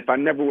 And if I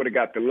never would have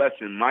got the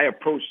lesson, my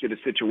approach to the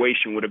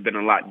situation would have been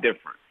a lot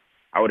different.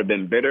 I would have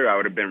been bitter. I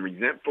would have been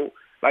resentful.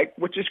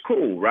 Which is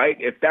cool, right?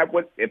 If that's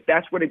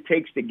what it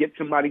takes to get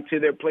somebody to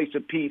their place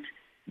of peace,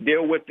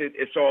 deal with it.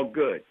 It's all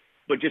good.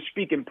 But just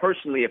speaking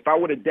personally, if I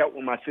would have dealt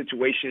with my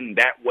situation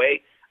that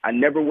way, I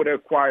never would have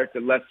acquired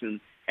the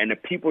lesson. And the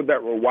people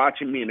that were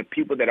watching me and the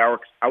people that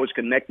I was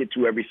connected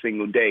to every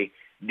single day,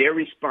 their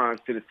response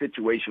to the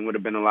situation would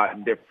have been a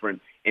lot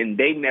different, and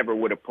they never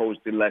would have posed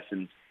the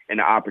lessons and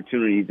the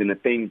opportunities and the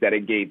things that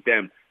it gave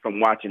them from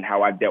watching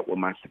how I dealt with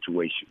my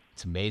situation.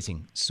 It's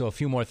amazing. So a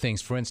few more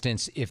things. For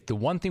instance, if the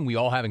one thing we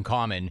all have in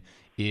common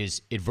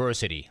is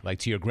adversity, like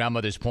to your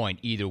grandmother's point,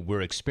 either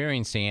we're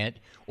experiencing it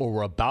or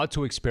we're about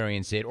to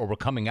experience it or we're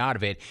coming out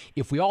of it.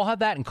 If we all have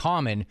that in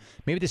common,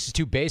 maybe this is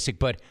too basic,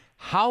 but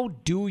how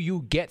do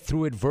you get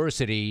through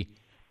adversity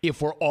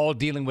if we're all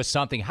dealing with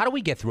something? How do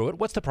we get through it?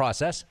 What's the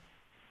process?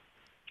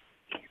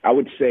 I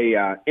would say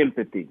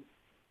empathy.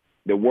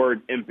 The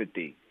word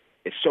empathy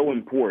is so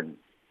important.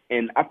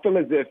 And I feel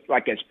as if,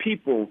 as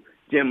people,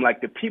 Jim,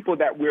 the people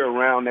that we're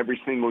around every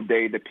single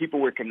day, the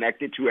people we're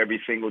connected to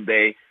every single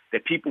day, the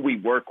people we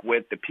work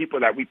with, the people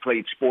that we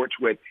played sports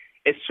with,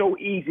 it's so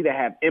easy to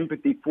have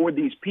empathy for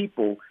these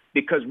people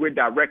because we're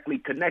directly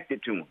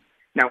connected to them.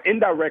 Now,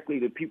 indirectly,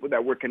 the people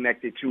that we're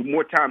connected to,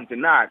 more times than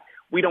not,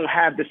 we don't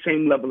have the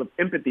same level of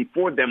empathy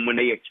for them when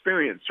they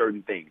experience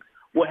certain things.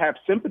 We'll have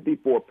sympathy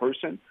for a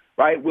person,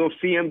 right? We'll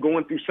see them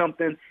going through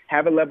something,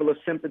 have a level of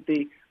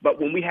sympathy. But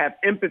when we have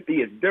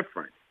empathy, it's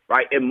different,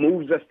 right? It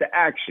moves us to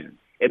action.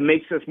 It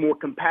makes us more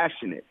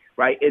compassionate,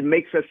 right? It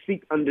makes us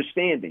seek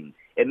understanding.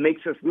 It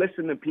makes us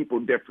listen to people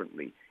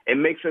differently. It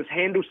makes us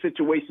handle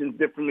situations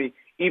differently,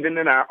 even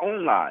in our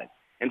own lives.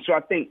 And so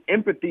I think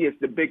empathy is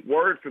the big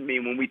word for me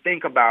when we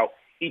think about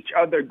each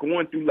other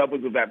going through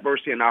levels of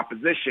adversity and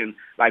opposition.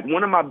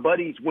 One of my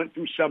buddies went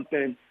through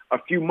something a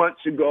few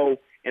months ago,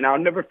 and I'll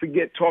never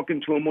forget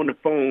talking to him on the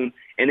phone,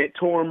 and it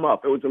tore him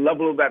up. It was a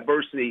level of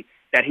adversity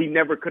that he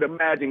never could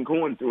imagine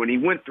going through, and he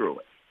went through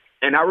it.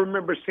 And I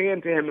remember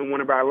saying to him in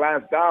one of our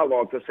last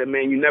dialogues, I said,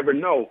 man, you never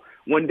know.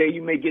 One day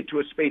you may get to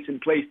a space and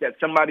place that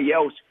somebody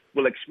else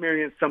will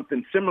experience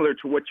something similar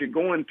to what you're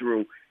going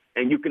through,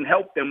 and you can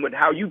help them with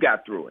how you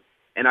got through it.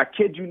 And I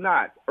kid you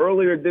not,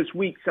 earlier this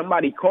week,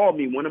 somebody called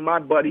me, one of my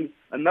buddies,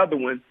 another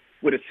one,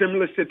 with a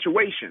similar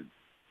situation.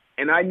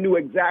 And I knew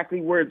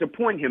exactly where to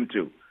point him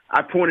to.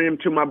 I pointed him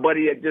to my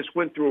buddy that just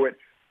went through it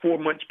 4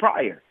 months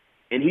prior.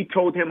 And he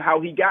told him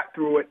how he got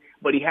through it,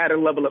 but he had a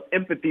level of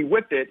empathy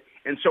with it.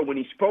 And so when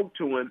he spoke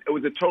to him, it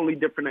was a totally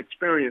different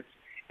experience.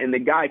 And the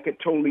guy could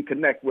totally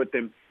connect with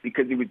him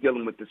because he was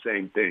dealing with the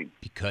same thing.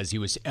 Because he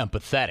was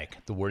empathetic.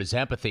 The word is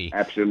empathy.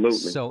 Absolutely.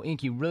 So,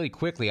 Inky, really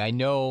quickly,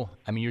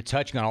 you're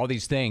touching on all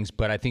these things,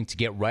 but I think to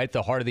get right at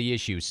the heart of the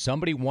issue,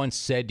 somebody once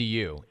said to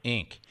you,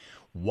 Ink,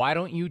 why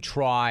don't you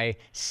try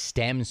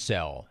stem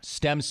cell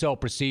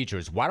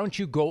procedures? Why don't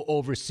you go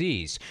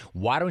overseas?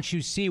 Why don't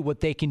you see what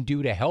they can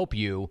do to help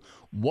you?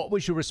 What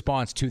was your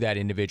response to that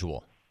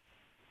individual?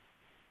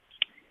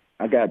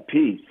 I got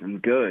peace. I'm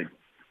good.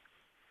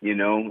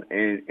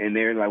 And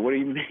they're like, what do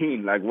you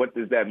mean? What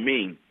does that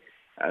mean?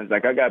 I was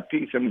like, I got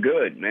peace. I'm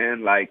good,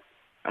 man.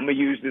 I'm going to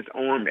use this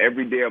arm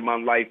every day of my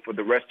life for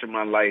the rest of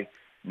my life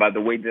by the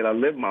way that I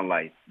live my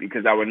life,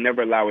 because I would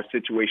never allow a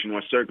situation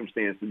or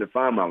circumstance to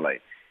define my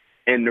life.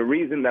 And the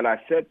reason that I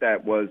said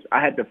that was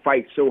I had to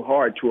fight so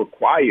hard to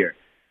acquire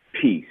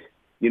peace,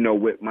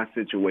 with my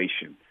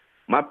situation.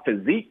 My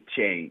physique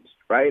changed,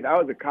 right? I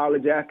was a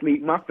college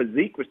athlete. My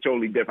physique was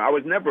totally different. I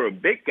was never a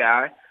big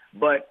guy,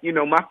 but,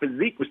 my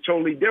physique was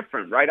totally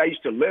different, right? I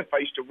used to lift. I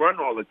used to run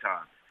all the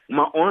time. When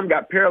my arm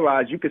got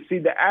paralyzed, you could see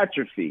the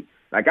atrophy.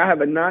 I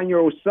have a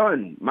 9-year-old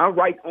son. My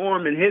right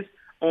arm and his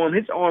arm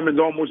is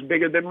almost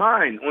bigger than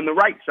mine on the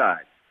right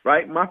side,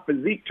 right? My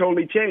physique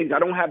totally changed. I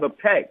don't have a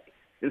pec.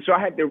 And so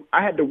I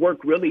had to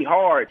work really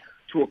hard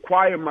to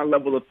acquire my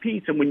level of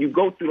peace. And when you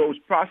go through those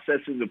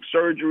processes of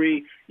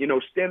surgery,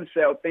 stem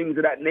cell, things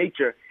of that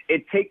nature,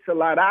 it takes a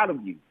lot out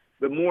of you.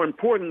 But more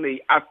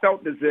importantly, I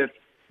felt as if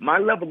my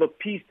level of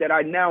peace that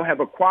I now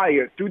have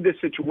acquired through this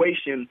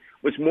situation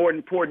was more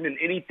important than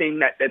anything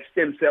that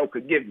stem cell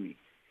could give me.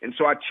 And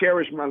so I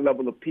cherish my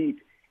level of peace,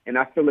 and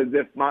I feel as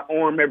if my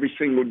arm every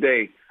single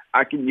day,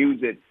 I can use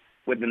it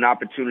with an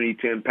opportunity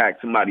to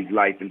impact somebody's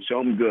life, and so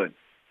I'm good.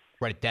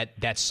 Right,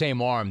 that same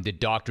arm the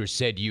doctor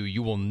said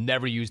you will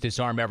never use this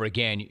arm ever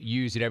again.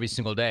 You use it every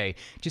single day.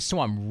 Just so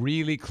I'm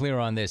really clear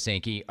on this,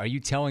 Inky, are you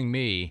telling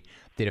me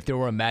that if there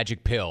were a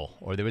magic pill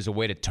or there was a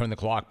way to turn the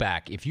clock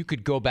back, if you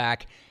could go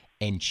back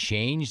and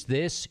change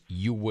this,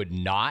 you would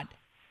not?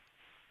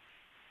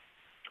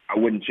 I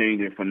wouldn't change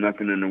it for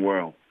nothing in the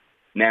world.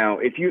 Now,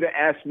 if you'd have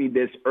asked me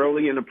this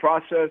early in the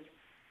process,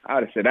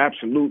 I'd have said,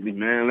 absolutely,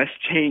 man. Let's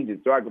change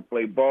it so I can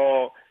play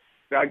ball,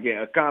 so I can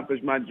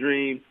accomplish my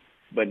dream.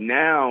 But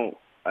now,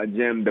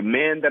 Jim, the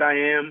man that I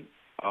am,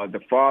 the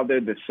father,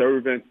 the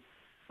servant,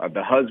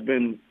 the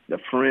husband, the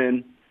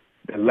friend,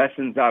 the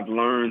lessons I've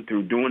learned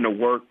through doing the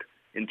work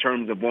in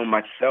terms of on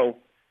myself,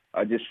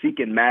 just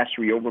seeking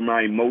mastery over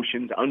my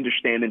emotions,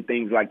 understanding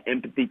things like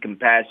empathy,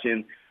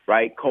 compassion,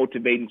 right,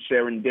 cultivating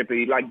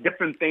serendipity, like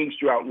different things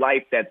throughout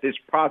life that this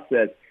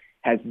process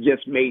has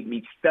just made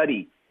me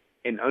study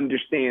and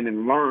understand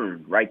and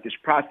learn, right? This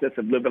process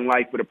of living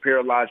life with a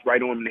paralyzed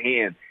right arm and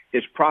hand,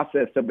 this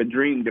process of a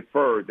dream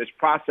deferred, this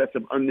process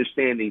of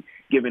understanding,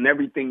 giving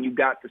everything you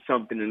got to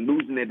something and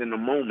losing it in a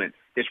moment,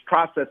 this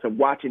process of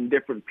watching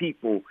different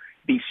people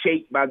be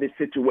shaped by this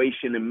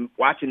situation and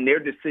watching their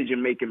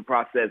decision-making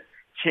process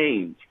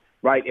change,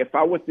 right? If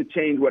I was to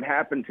change what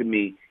happened to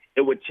me,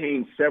 it would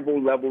change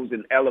several levels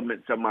and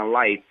elements of my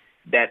life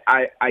that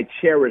I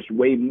cherish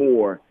way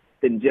more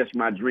than just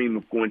my dream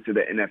of going to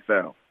the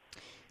NFL.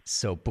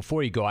 So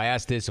before you go, I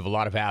asked this of a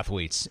lot of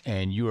athletes,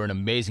 and you are an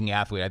amazing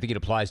athlete. I think it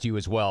applies to you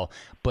as well.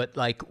 But,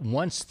 like,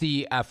 once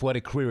the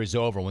athletic career is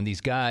over, when these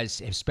guys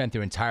have spent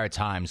their entire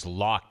times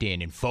locked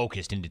in and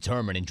focused and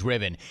determined and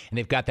driven, and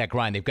they've got that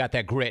grind, they've got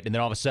that grit, and then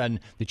all of a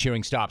sudden the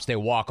cheering stops, they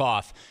walk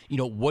off,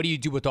 what do you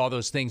do with all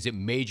those things that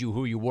made you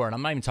who you were? And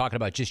I'm not even talking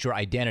about just your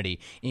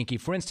identity, Inky.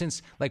 For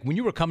instance, like when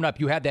you were coming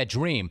up, you had that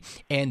dream,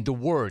 and the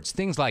words,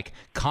 things like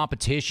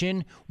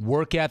competition,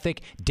 work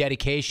ethic,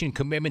 dedication,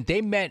 commitment,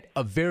 they meant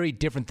a very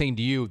different thing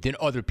to you than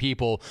other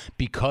people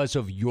because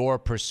of your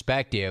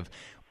perspective.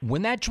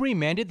 When that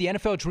dream ended, the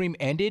NFL dream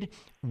ended,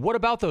 what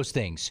about those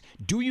things?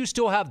 Do you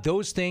still have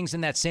those things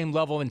and that same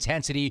level of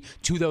intensity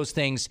to those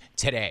things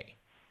today?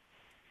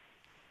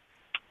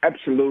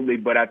 Absolutely,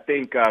 but I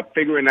think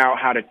figuring out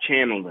how to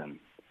channel them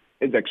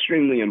is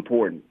extremely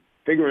important.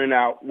 Figuring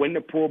out when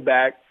to pull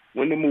back,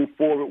 when to move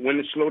forward, when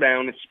to slow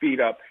down and speed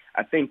up.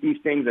 I think these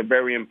things are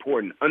very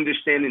important.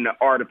 Understanding the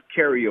art of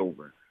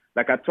carryover.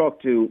 Like I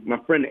talk to my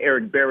friend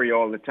Eric Berry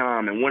all the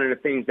time, and one of the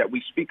things that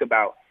we speak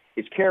about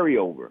is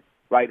carryover,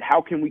 right?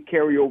 How can we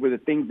carry over the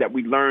things that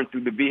we learn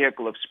through the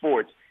vehicle of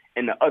sports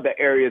and the other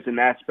areas and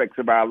aspects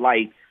of our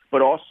life,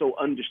 but also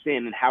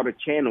understanding how to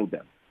channel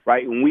them,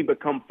 right? When we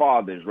become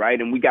fathers, right,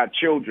 and we got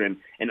children,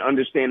 and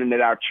understanding that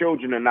our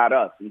children are not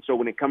us. And so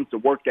when it comes to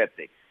work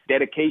ethic,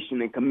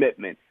 dedication and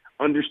commitment,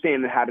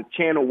 understanding how to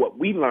channel what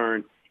we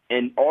learn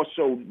and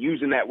also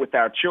using that with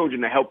our children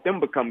to help them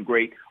become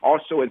great,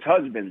 also as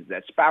husbands,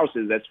 as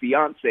spouses, as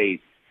fiancés,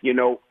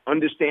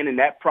 understanding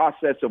that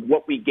process of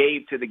what we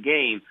gave to the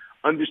game,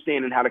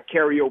 understanding how to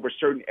carry over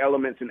certain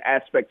elements and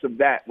aspects of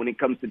that when it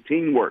comes to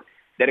teamwork,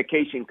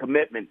 dedication,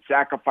 commitment,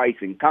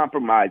 sacrificing,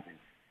 compromising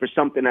for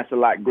something that's a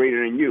lot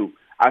greater than you.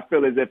 I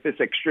feel as if it's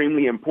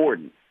extremely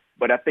important,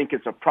 but I think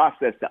it's a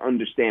process to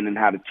understanding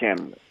how to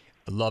channel it.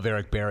 I love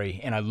Eric Berry,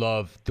 and I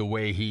love the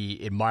way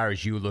he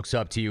admires you, looks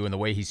up to you, and the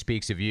way he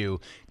speaks of you.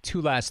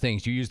 Two last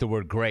things. You use the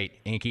word great,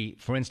 Inky.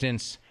 For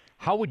instance,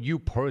 how would you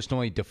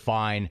personally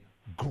define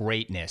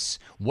greatness?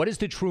 What is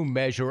the true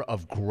measure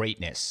of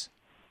greatness?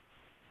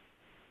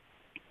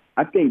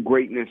 I think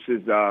greatness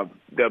is the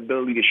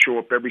ability to show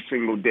up every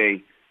single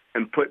day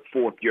and put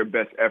forth your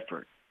best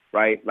effort,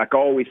 right? Like I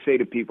always say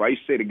to people, I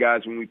used to say to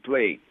guys when we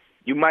played,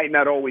 you might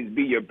not always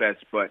be your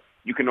best, but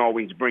you can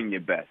always bring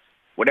your best.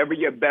 Whatever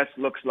your best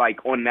looks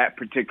like on that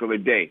particular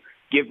day,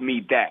 give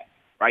me that,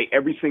 right?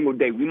 Every single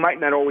day. We might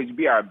not always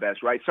be our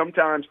best, right?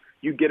 Sometimes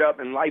you get up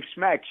and life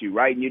smacks you,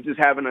 right? And you're just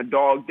having a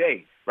dog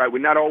day, right? We're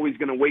not always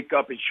going to wake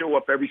up and show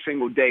up every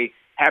single day,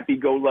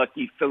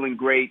 happy-go-lucky, feeling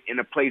great, in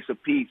a place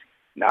of peace.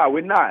 No,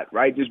 we're not,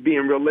 right? Just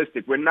being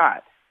realistic, we're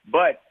not.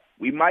 But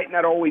we might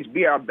not always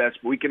be our best,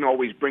 but we can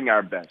always bring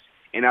our best.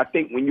 And I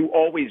think when you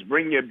always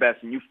bring your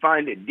best and you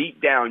find it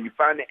deep down, you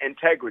find the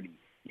integrity,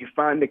 you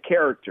find the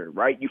character,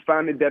 right? You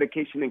find the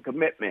dedication and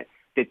commitment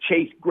to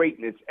chase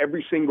greatness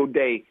every single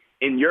day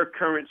in your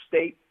current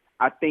state.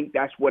 I think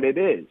that's what it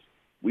is.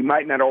 We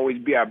might not always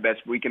be our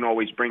best, but we can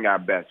always bring our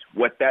best.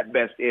 What that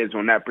best is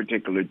on that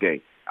particular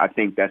day, I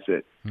think that's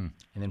it. And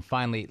then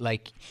finally,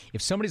 like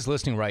if somebody's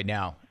listening right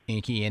now,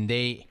 Inky, and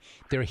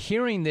they're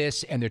hearing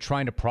this and they're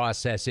trying to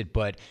process it,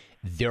 but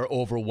they're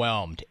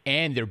overwhelmed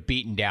and they're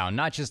beaten down.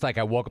 Not just like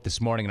I woke up this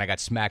morning and I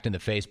got smacked in the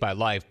face by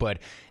life, but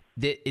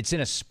it's in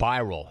a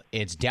spiral.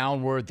 It's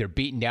downward. They're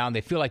beaten down.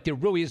 They feel like there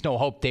really is no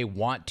hope. They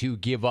want to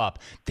give up.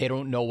 They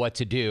don't know what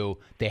to do.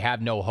 They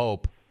have no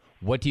hope.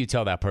 What do you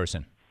tell that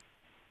person?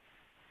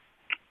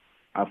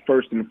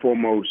 First and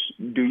foremost,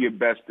 do your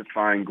best to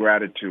find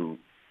gratitude,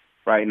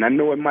 right? And I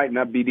know it might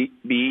not be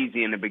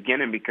easy in the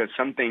beginning because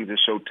some things are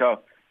so tough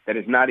that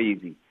it's not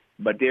easy.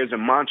 But there's a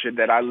mantra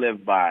that I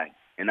live by,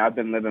 and I've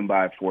been living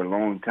by it for a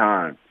long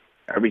time,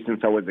 ever since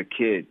I was a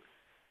kid.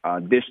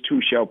 This too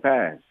shall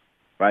pass.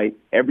 Right?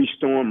 Every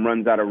storm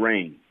runs out of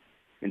rain.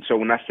 And so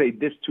when I say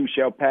this too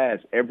shall pass,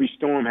 every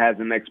storm has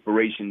an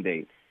expiration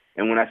date.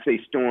 And when I say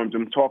storms,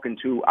 I'm talking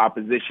to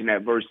opposition,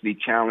 adversity,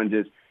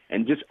 challenges,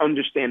 and just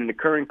understanding the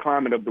current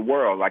climate of the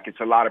world. Like it's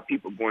a lot of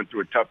people going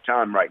through a tough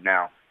time right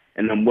now,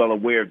 and I'm well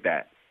aware of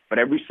that. but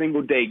every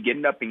single day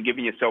getting up and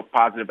giving yourself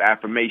positive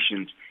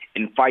affirmations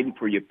and fighting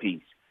for your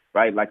peace,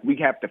 right? Like we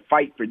have to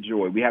fight for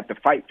joy. We have to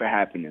fight for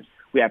happiness.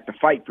 We have to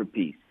fight for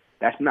peace.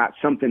 That's not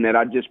something that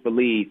I just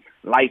believe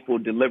life will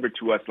deliver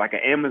to us like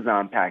an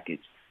Amazon package.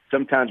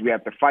 Sometimes we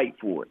have to fight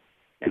for it.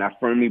 And I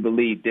firmly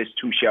believe this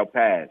too shall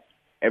pass.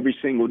 Every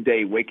single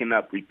day, waking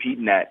up,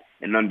 repeating that,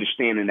 and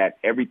understanding that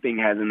everything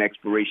has an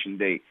expiration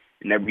date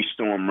and every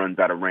storm runs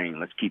out of rain.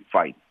 Let's keep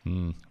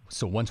fighting.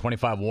 So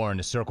 125 Warren,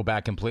 to circle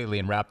back completely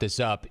and wrap this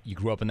up, you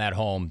grew up in that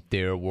home.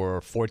 There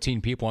were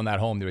 14 people in that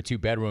home. There were 2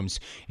 bedrooms.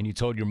 And you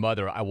told your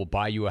mother, I will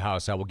buy you a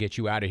house. I will get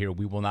you out of here.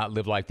 We will not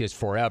live like this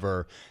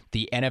forever.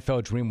 The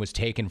NFL dream was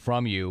taken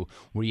from you.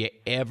 Were you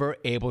ever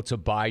able to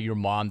buy your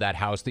mom that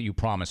house that you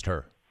promised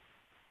her?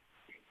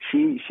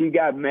 She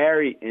got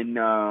married and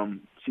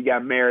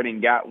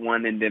got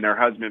one, and then her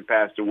husband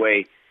passed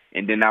away,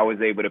 and then I was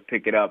able to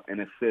pick it up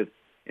and assist.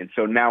 And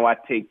so now I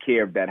take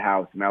care of that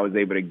house, and I was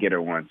able to get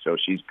her one, so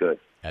she's good.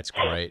 That's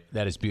great.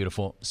 That is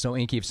beautiful. So,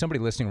 Inky, if somebody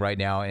listening right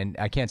now, and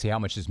I can't say how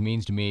much this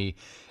means to me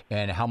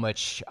and how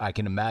much I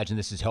can imagine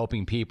this is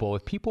helping people,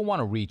 if people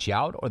want to reach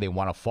out or they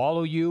want to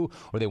follow you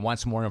or they want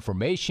some more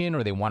information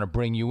or they want to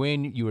bring you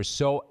in, you are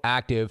so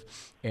active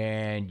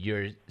and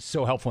you're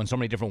so helpful in so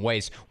many different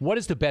ways. What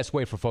is the best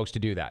way for folks to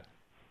do that?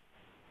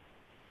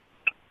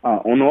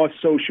 On all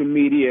social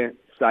media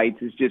sites,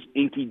 it's just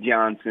Inky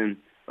Johnson.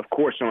 Of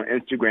course, on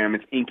Instagram,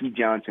 it's Inky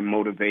Johnson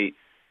Motivate,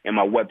 and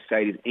my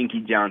website is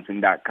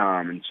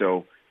inkyjohnson.com. And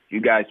so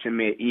you guys send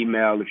me an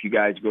email. If you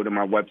guys go to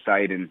my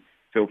website, and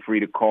feel free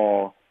to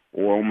call,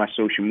 or on my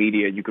social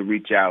media, you can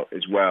reach out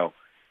as well.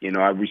 You know,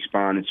 I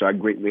respond, and so I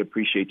greatly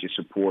appreciate your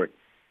support,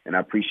 and I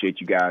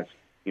appreciate you guys,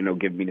 you know,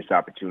 giving me this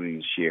opportunity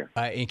to share.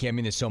 Inky, I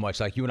mean this so much.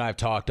 Like, you and I have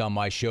talked on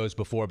my shows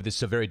before, but this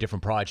is a very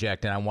different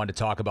project, and I wanted to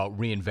talk about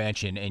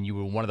reinvention, and you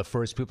were one of the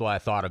first people I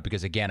thought of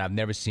because, again, I've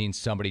never seen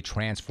somebody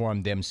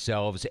transform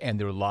themselves and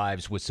their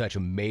lives with such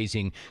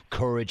amazing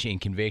courage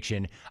and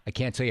conviction. I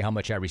can't tell you how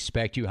much I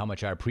respect you, how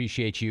much I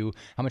appreciate you,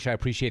 how much I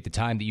appreciate the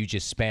time that you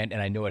just spent,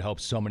 and I know it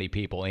helps so many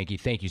people. Inky,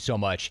 thank you so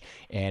much,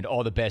 and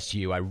all the best to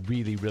you. I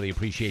really, really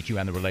appreciate you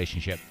and the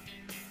relationship.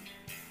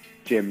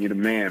 Jim, you're the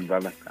man,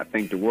 brother. I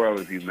think the world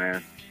of you,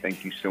 man.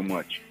 Thank you so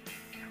much.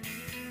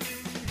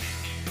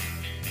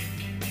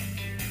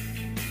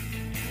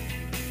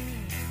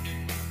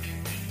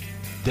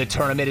 The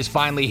tournament is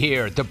finally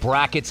here. The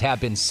brackets have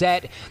been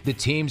set. The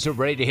teams are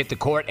ready to hit the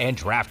court, and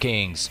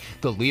DraftKings,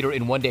 the leader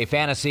in one-day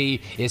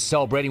fantasy, is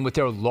celebrating with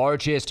their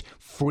largest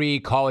free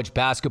college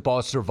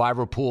basketball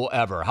survivor pool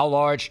ever. How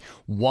large?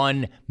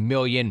 $1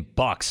 million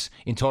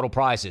in total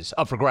prizes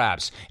up for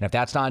grabs. And if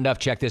that's not enough,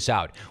 check this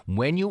out.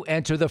 When you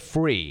enter the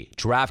free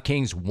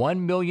DraftKings $1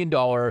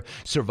 million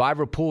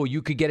survivor pool,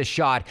 you could get a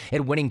shot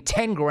at winning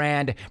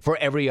 $10,000 for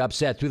every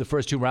upset through the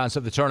first 2 rounds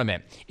of the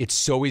tournament. It's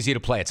so easy to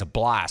play. It's a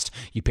blast.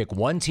 You pick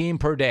one team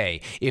per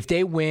day. If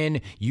they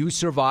win, you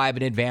survive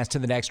and advance to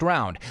the next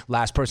round.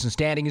 Last person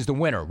standing is the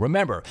winner.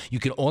 Remember, you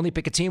can only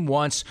pick a team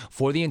once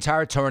for the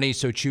entire tourney,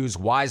 so choose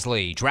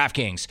wisely.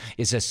 DraftKings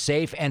is a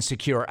safe and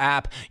secure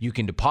app. You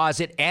can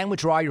deposit and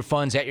withdraw your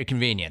funds at your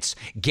convenience.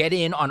 Get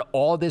in on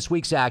all this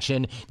week's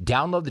action.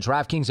 Download the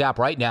DraftKings app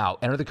right now.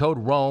 Enter the code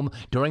ROME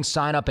during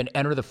sign up and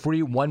enter the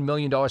free $1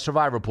 million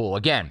survivor pool.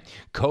 Again,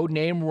 code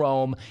name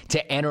ROME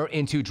to enter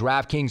into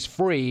DraftKings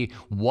free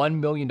 $1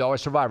 million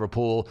survivor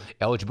pool.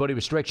 Eligibility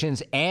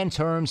restrictions and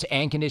terms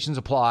and conditions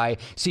apply.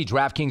 See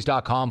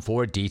DraftKings.com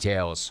for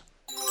details.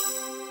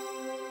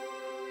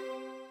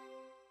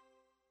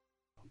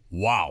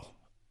 Wow.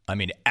 I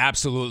mean,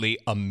 absolutely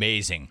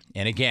amazing.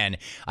 And again,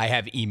 I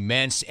have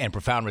immense and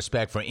profound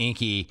respect for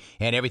Inky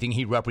and everything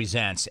he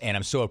represents, and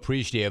I'm so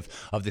appreciative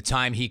of the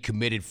time he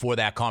committed for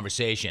that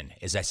conversation.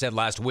 As I said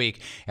last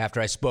week after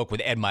I spoke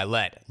with Ed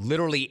Milet,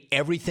 literally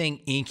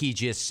everything Inky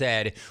just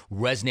said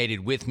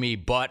resonated with me,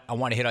 but I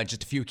want to hit on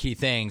just a few key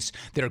things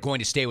that are going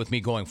to stay with me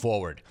going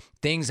forward.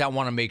 Things I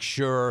want to make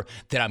sure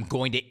that I'm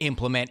going to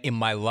implement in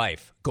my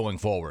life going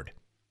forward.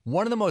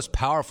 One of the most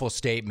powerful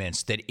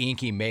statements that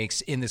Inky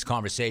makes in this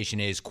conversation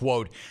is,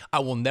 quote, I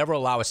will never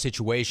allow a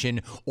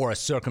situation or a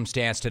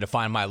circumstance to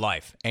define my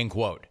life, end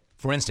quote.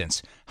 For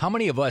instance, how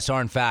many of us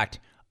are in fact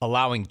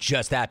allowing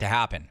just that to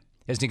happen?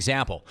 As an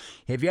example,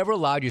 have you ever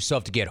allowed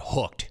yourself to get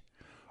hooked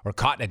or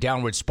caught in a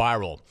downward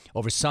spiral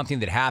over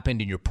something that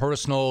happened in your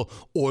personal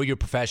or your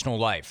professional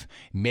life?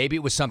 Maybe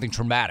it was something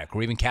traumatic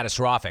or even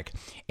catastrophic,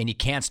 and you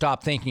can't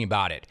stop thinking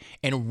about it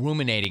and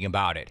ruminating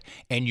about it,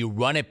 and you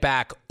run it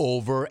back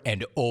over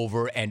and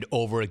over and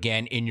over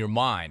again in your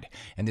mind.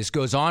 And this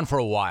goes on for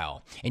a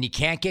while, and you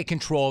can't get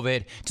control of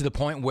it to the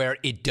point where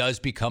it does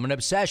become an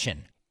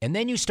obsession. And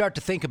then you start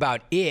to think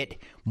about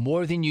it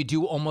more than you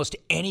do almost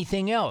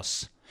anything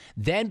else.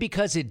 Then,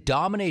 because it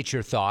dominates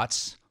your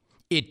thoughts,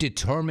 it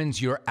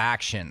determines your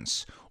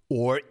actions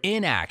or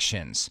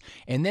inactions.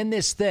 And then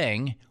this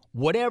thing,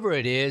 whatever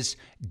it is,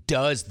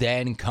 does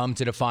then come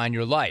to define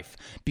your life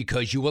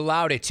because you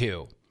allowed it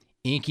to.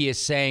 Inky is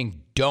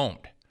saying, don't.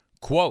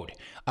 Quote,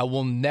 I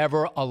will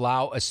never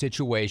allow a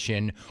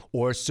situation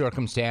or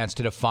circumstance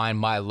to define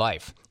my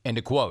life. End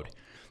of quote.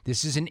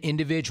 This is an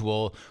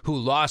individual who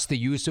lost the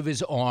use of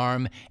his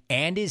arm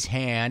and his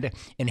hand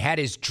and had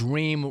his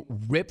dream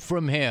ripped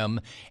from him.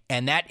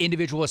 And that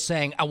individual is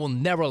saying, I will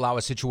never allow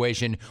a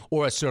situation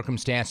or a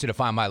circumstance to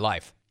define my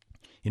life.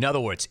 In other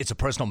words, it's a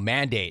personal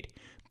mandate.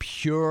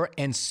 Pure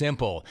and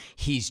simple.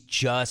 He's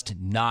just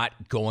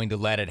not going to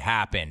let it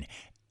happen,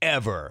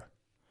 ever.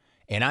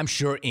 And I'm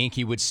sure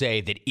Inky would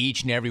say that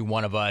each and every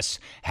one of us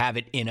have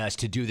it in us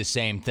to do the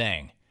same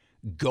thing.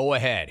 Go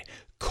ahead,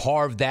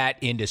 carve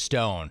that into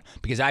stone,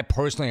 because I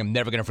personally am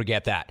never going to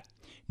forget that.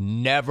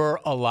 Never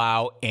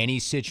allow any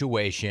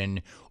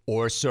situation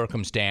or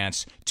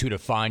circumstance to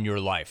define your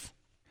life.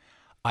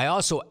 I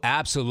also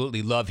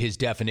absolutely love his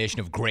definition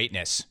of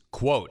greatness.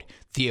 Quote,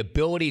 the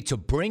ability to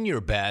bring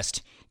your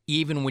best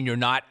even when you're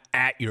not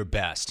at your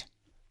best.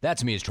 That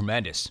to me is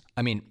tremendous.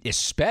 I mean,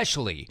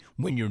 especially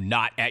when you're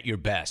not at your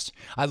best.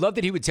 I love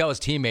that he would tell his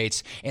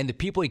teammates and the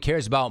people he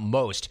cares about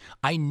most,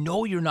 I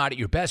know you're not at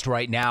your best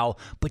right now,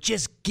 but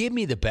just give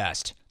me the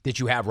best that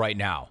you have right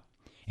now.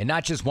 And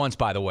not just once,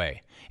 by the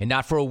way, and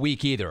not for a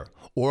week either,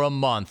 or a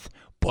month,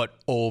 but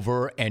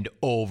over and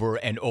over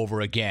and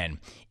over again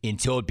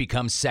until it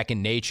becomes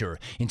second nature,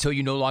 until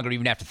you no longer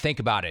even have to think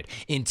about it,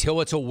 until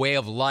it's a way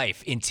of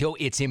life, until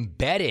it's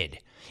embedded.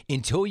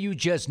 Until you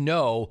just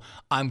know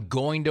I'm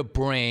going to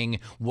bring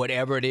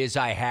whatever it is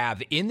I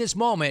have in this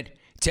moment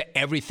to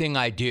everything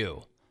I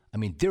do. I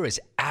mean, there is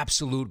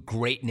absolute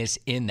greatness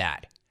in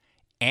that,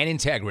 and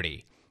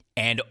integrity,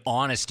 and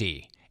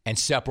honesty, and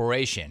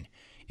separation.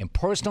 And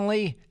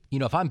personally,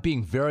 if I'm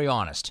being very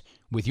honest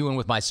with you and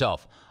with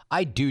myself,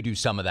 I do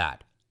some of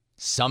that.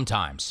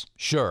 Sometimes,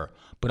 sure.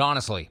 But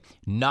honestly,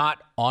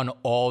 not on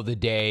all the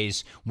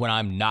days when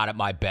I'm not at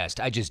my best.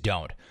 I just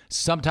don't.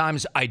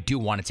 Sometimes I do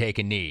want to take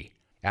a knee.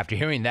 After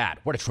hearing that,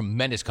 what a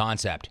tremendous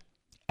concept.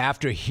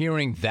 After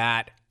hearing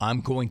that,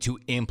 I'm going to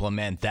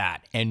implement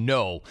that. And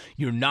no,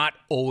 you're not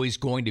always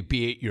going to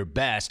be at your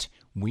best.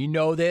 We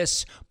know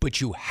this,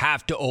 but you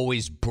have to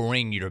always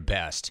bring your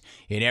best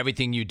in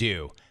everything you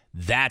do.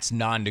 That's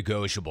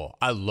non-negotiable.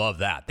 I love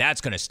that. That's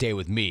going to stay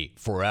with me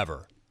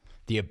forever.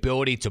 The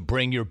ability to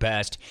bring your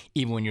best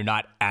even when you're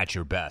not at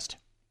your best.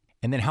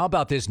 And then how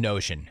about this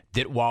notion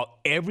that while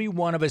every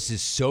one of us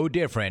is so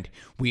different,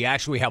 we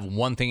actually have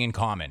one thing in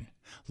common.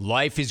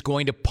 Life is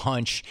going to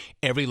punch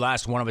every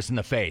last one of us in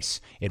the face.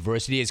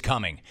 Adversity is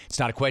coming. It's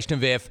not a question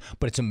of if,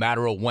 but it's a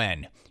matter of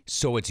when.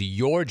 So it's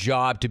your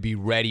job to be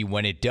ready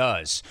when it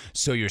does.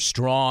 So you're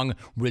strong,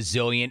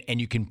 resilient,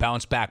 and you can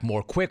bounce back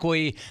more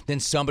quickly than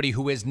somebody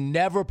who has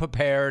never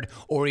prepared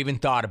or even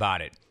thought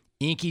about it.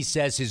 Inky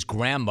says his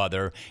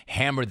grandmother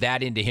hammered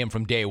that into him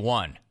from day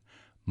one.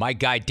 My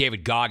guy,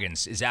 David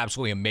Goggins, is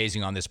absolutely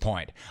amazing on this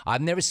point.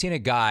 I've never seen a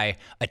guy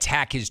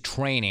attack his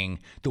training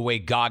the way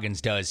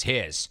Goggins does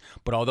his.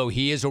 But although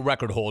he is a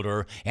record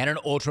holder and an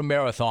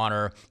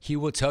ultra-marathoner, he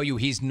will tell you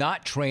he's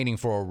not training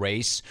for a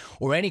race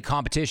or any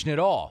competition at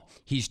all.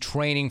 He's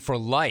training for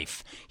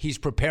life. He's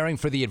preparing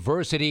for the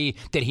adversity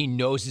that he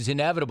knows is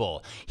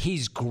inevitable.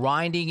 He's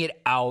grinding it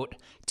out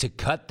to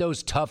cut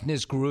those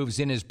toughness grooves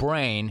in his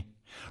brain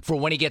for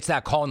when he gets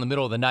that call in the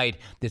middle of the night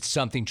that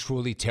something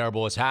truly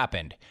terrible has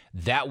happened.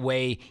 That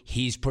way,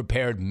 he's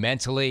prepared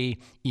mentally,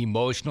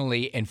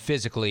 emotionally, and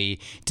physically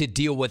to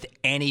deal with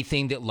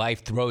anything that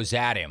life throws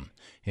at him.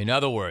 In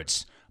other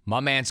words, my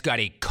man's got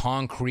a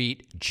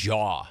concrete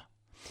jaw.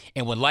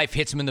 And when life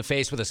hits him in the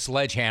face with a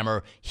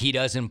sledgehammer, he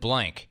doesn't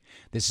blink.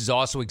 This is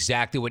also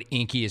exactly what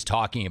Inky is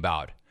talking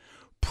about.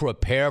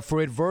 Prepare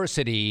for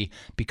adversity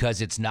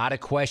because it's not a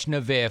question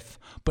of if,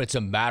 but it's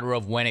a matter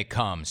of when it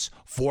comes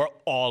for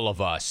all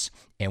of us.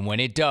 And when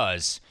it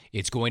does,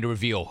 it's going to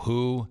reveal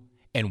who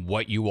and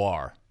what you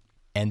are.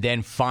 And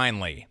then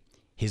finally,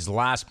 his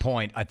last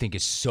point I think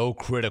is so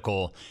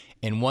critical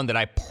and one that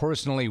I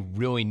personally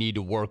really need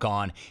to work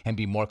on and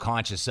be more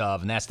conscious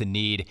of, and that's the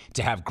need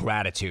to have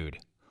gratitude.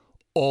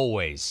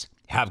 Always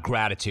have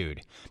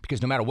gratitude,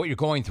 because no matter what you're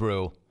going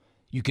through,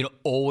 you can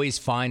always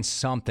find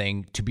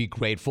something to be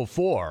grateful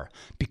for,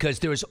 because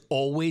there's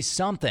always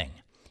something.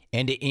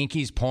 And to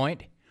Inky's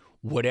point,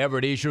 whatever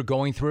it is you're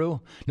going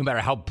through, no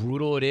matter how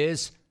brutal it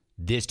is,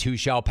 this too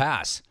shall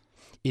pass.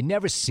 It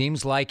never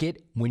seems like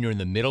it when you're in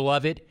the middle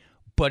of it,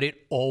 but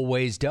it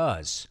always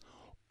does.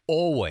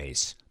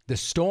 Always. The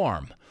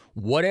storm,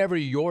 whatever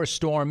your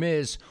storm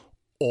is,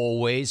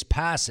 always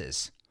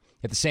passes.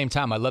 At the same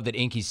time, I love that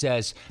Inky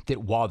says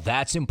that while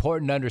that's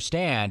important to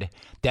understand,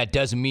 that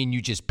doesn't mean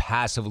you just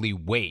passively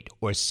wait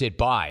or sit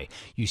by.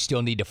 You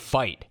still need to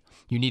fight.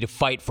 You need to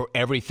fight for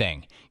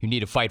everything. You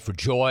need to fight for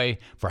joy,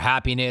 for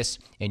happiness,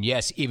 and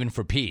yes, even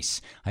for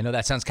peace. I know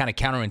that sounds kind of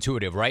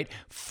counterintuitive, right?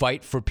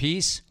 Fight for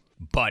peace,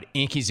 but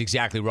Inky's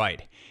exactly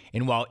right.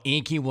 And while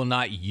Inky will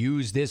not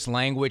use this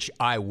language,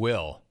 I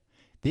will.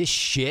 This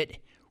shit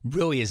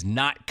really is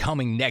not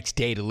coming next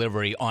day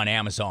delivery on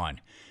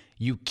Amazon.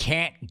 You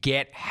can't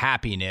get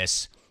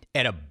happiness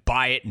at a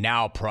buy it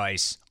now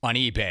price on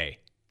eBay.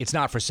 It's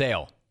not for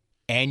sale.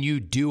 And you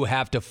do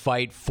have to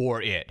fight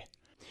for it.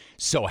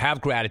 So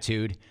have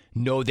gratitude,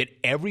 know that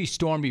every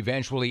storm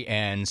eventually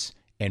ends,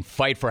 and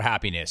fight for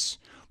happiness.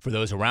 for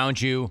those around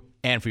you,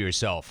 and for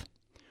yourself.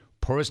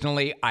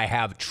 Personally, I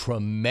have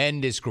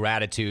tremendous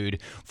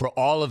gratitude for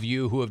all of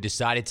you who have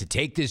decided to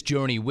take this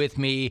journey with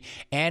me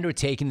and are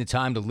taking the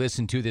time to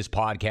listen to this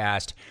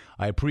podcast.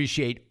 I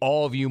appreciate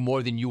all of you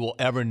more than you will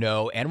ever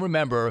know. And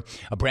remember,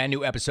 a brand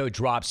new episode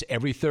drops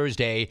every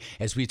Thursday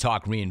as we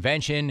talk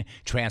reinvention,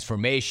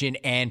 transformation,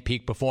 and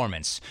peak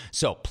performance.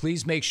 So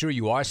please make sure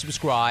you are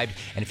subscribed.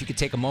 And if you could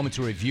take a moment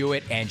to review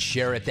it and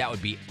share it, that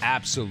would be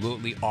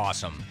absolutely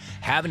awesome.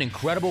 Have an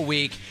incredible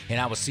week,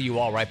 and I will see you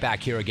all right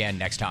back here again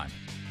next time.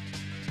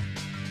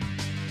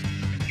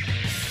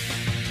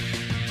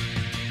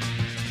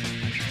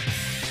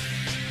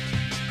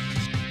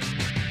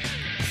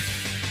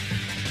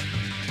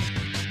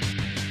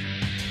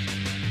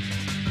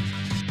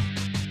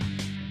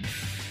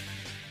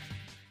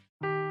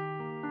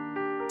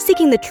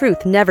 Seeking the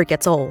truth never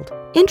gets old.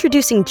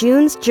 Introducing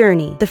June's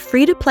Journey, the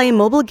free-to-play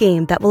mobile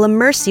game that will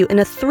immerse you in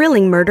a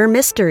thrilling murder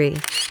mystery.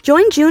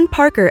 Join June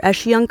Parker as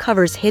she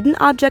uncovers hidden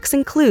objects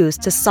and clues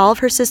to solve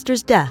her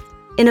sister's death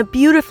in a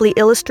beautifully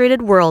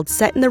illustrated world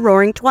set in the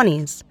Roaring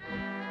 '20s.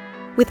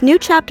 With new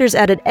chapters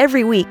added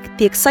every week,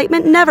 the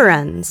excitement never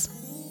ends.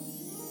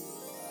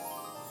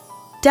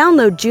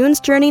 Download June's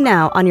Journey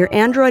now on your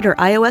Android or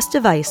iOS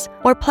device,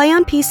 or play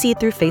on PC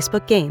through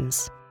Facebook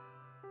Games.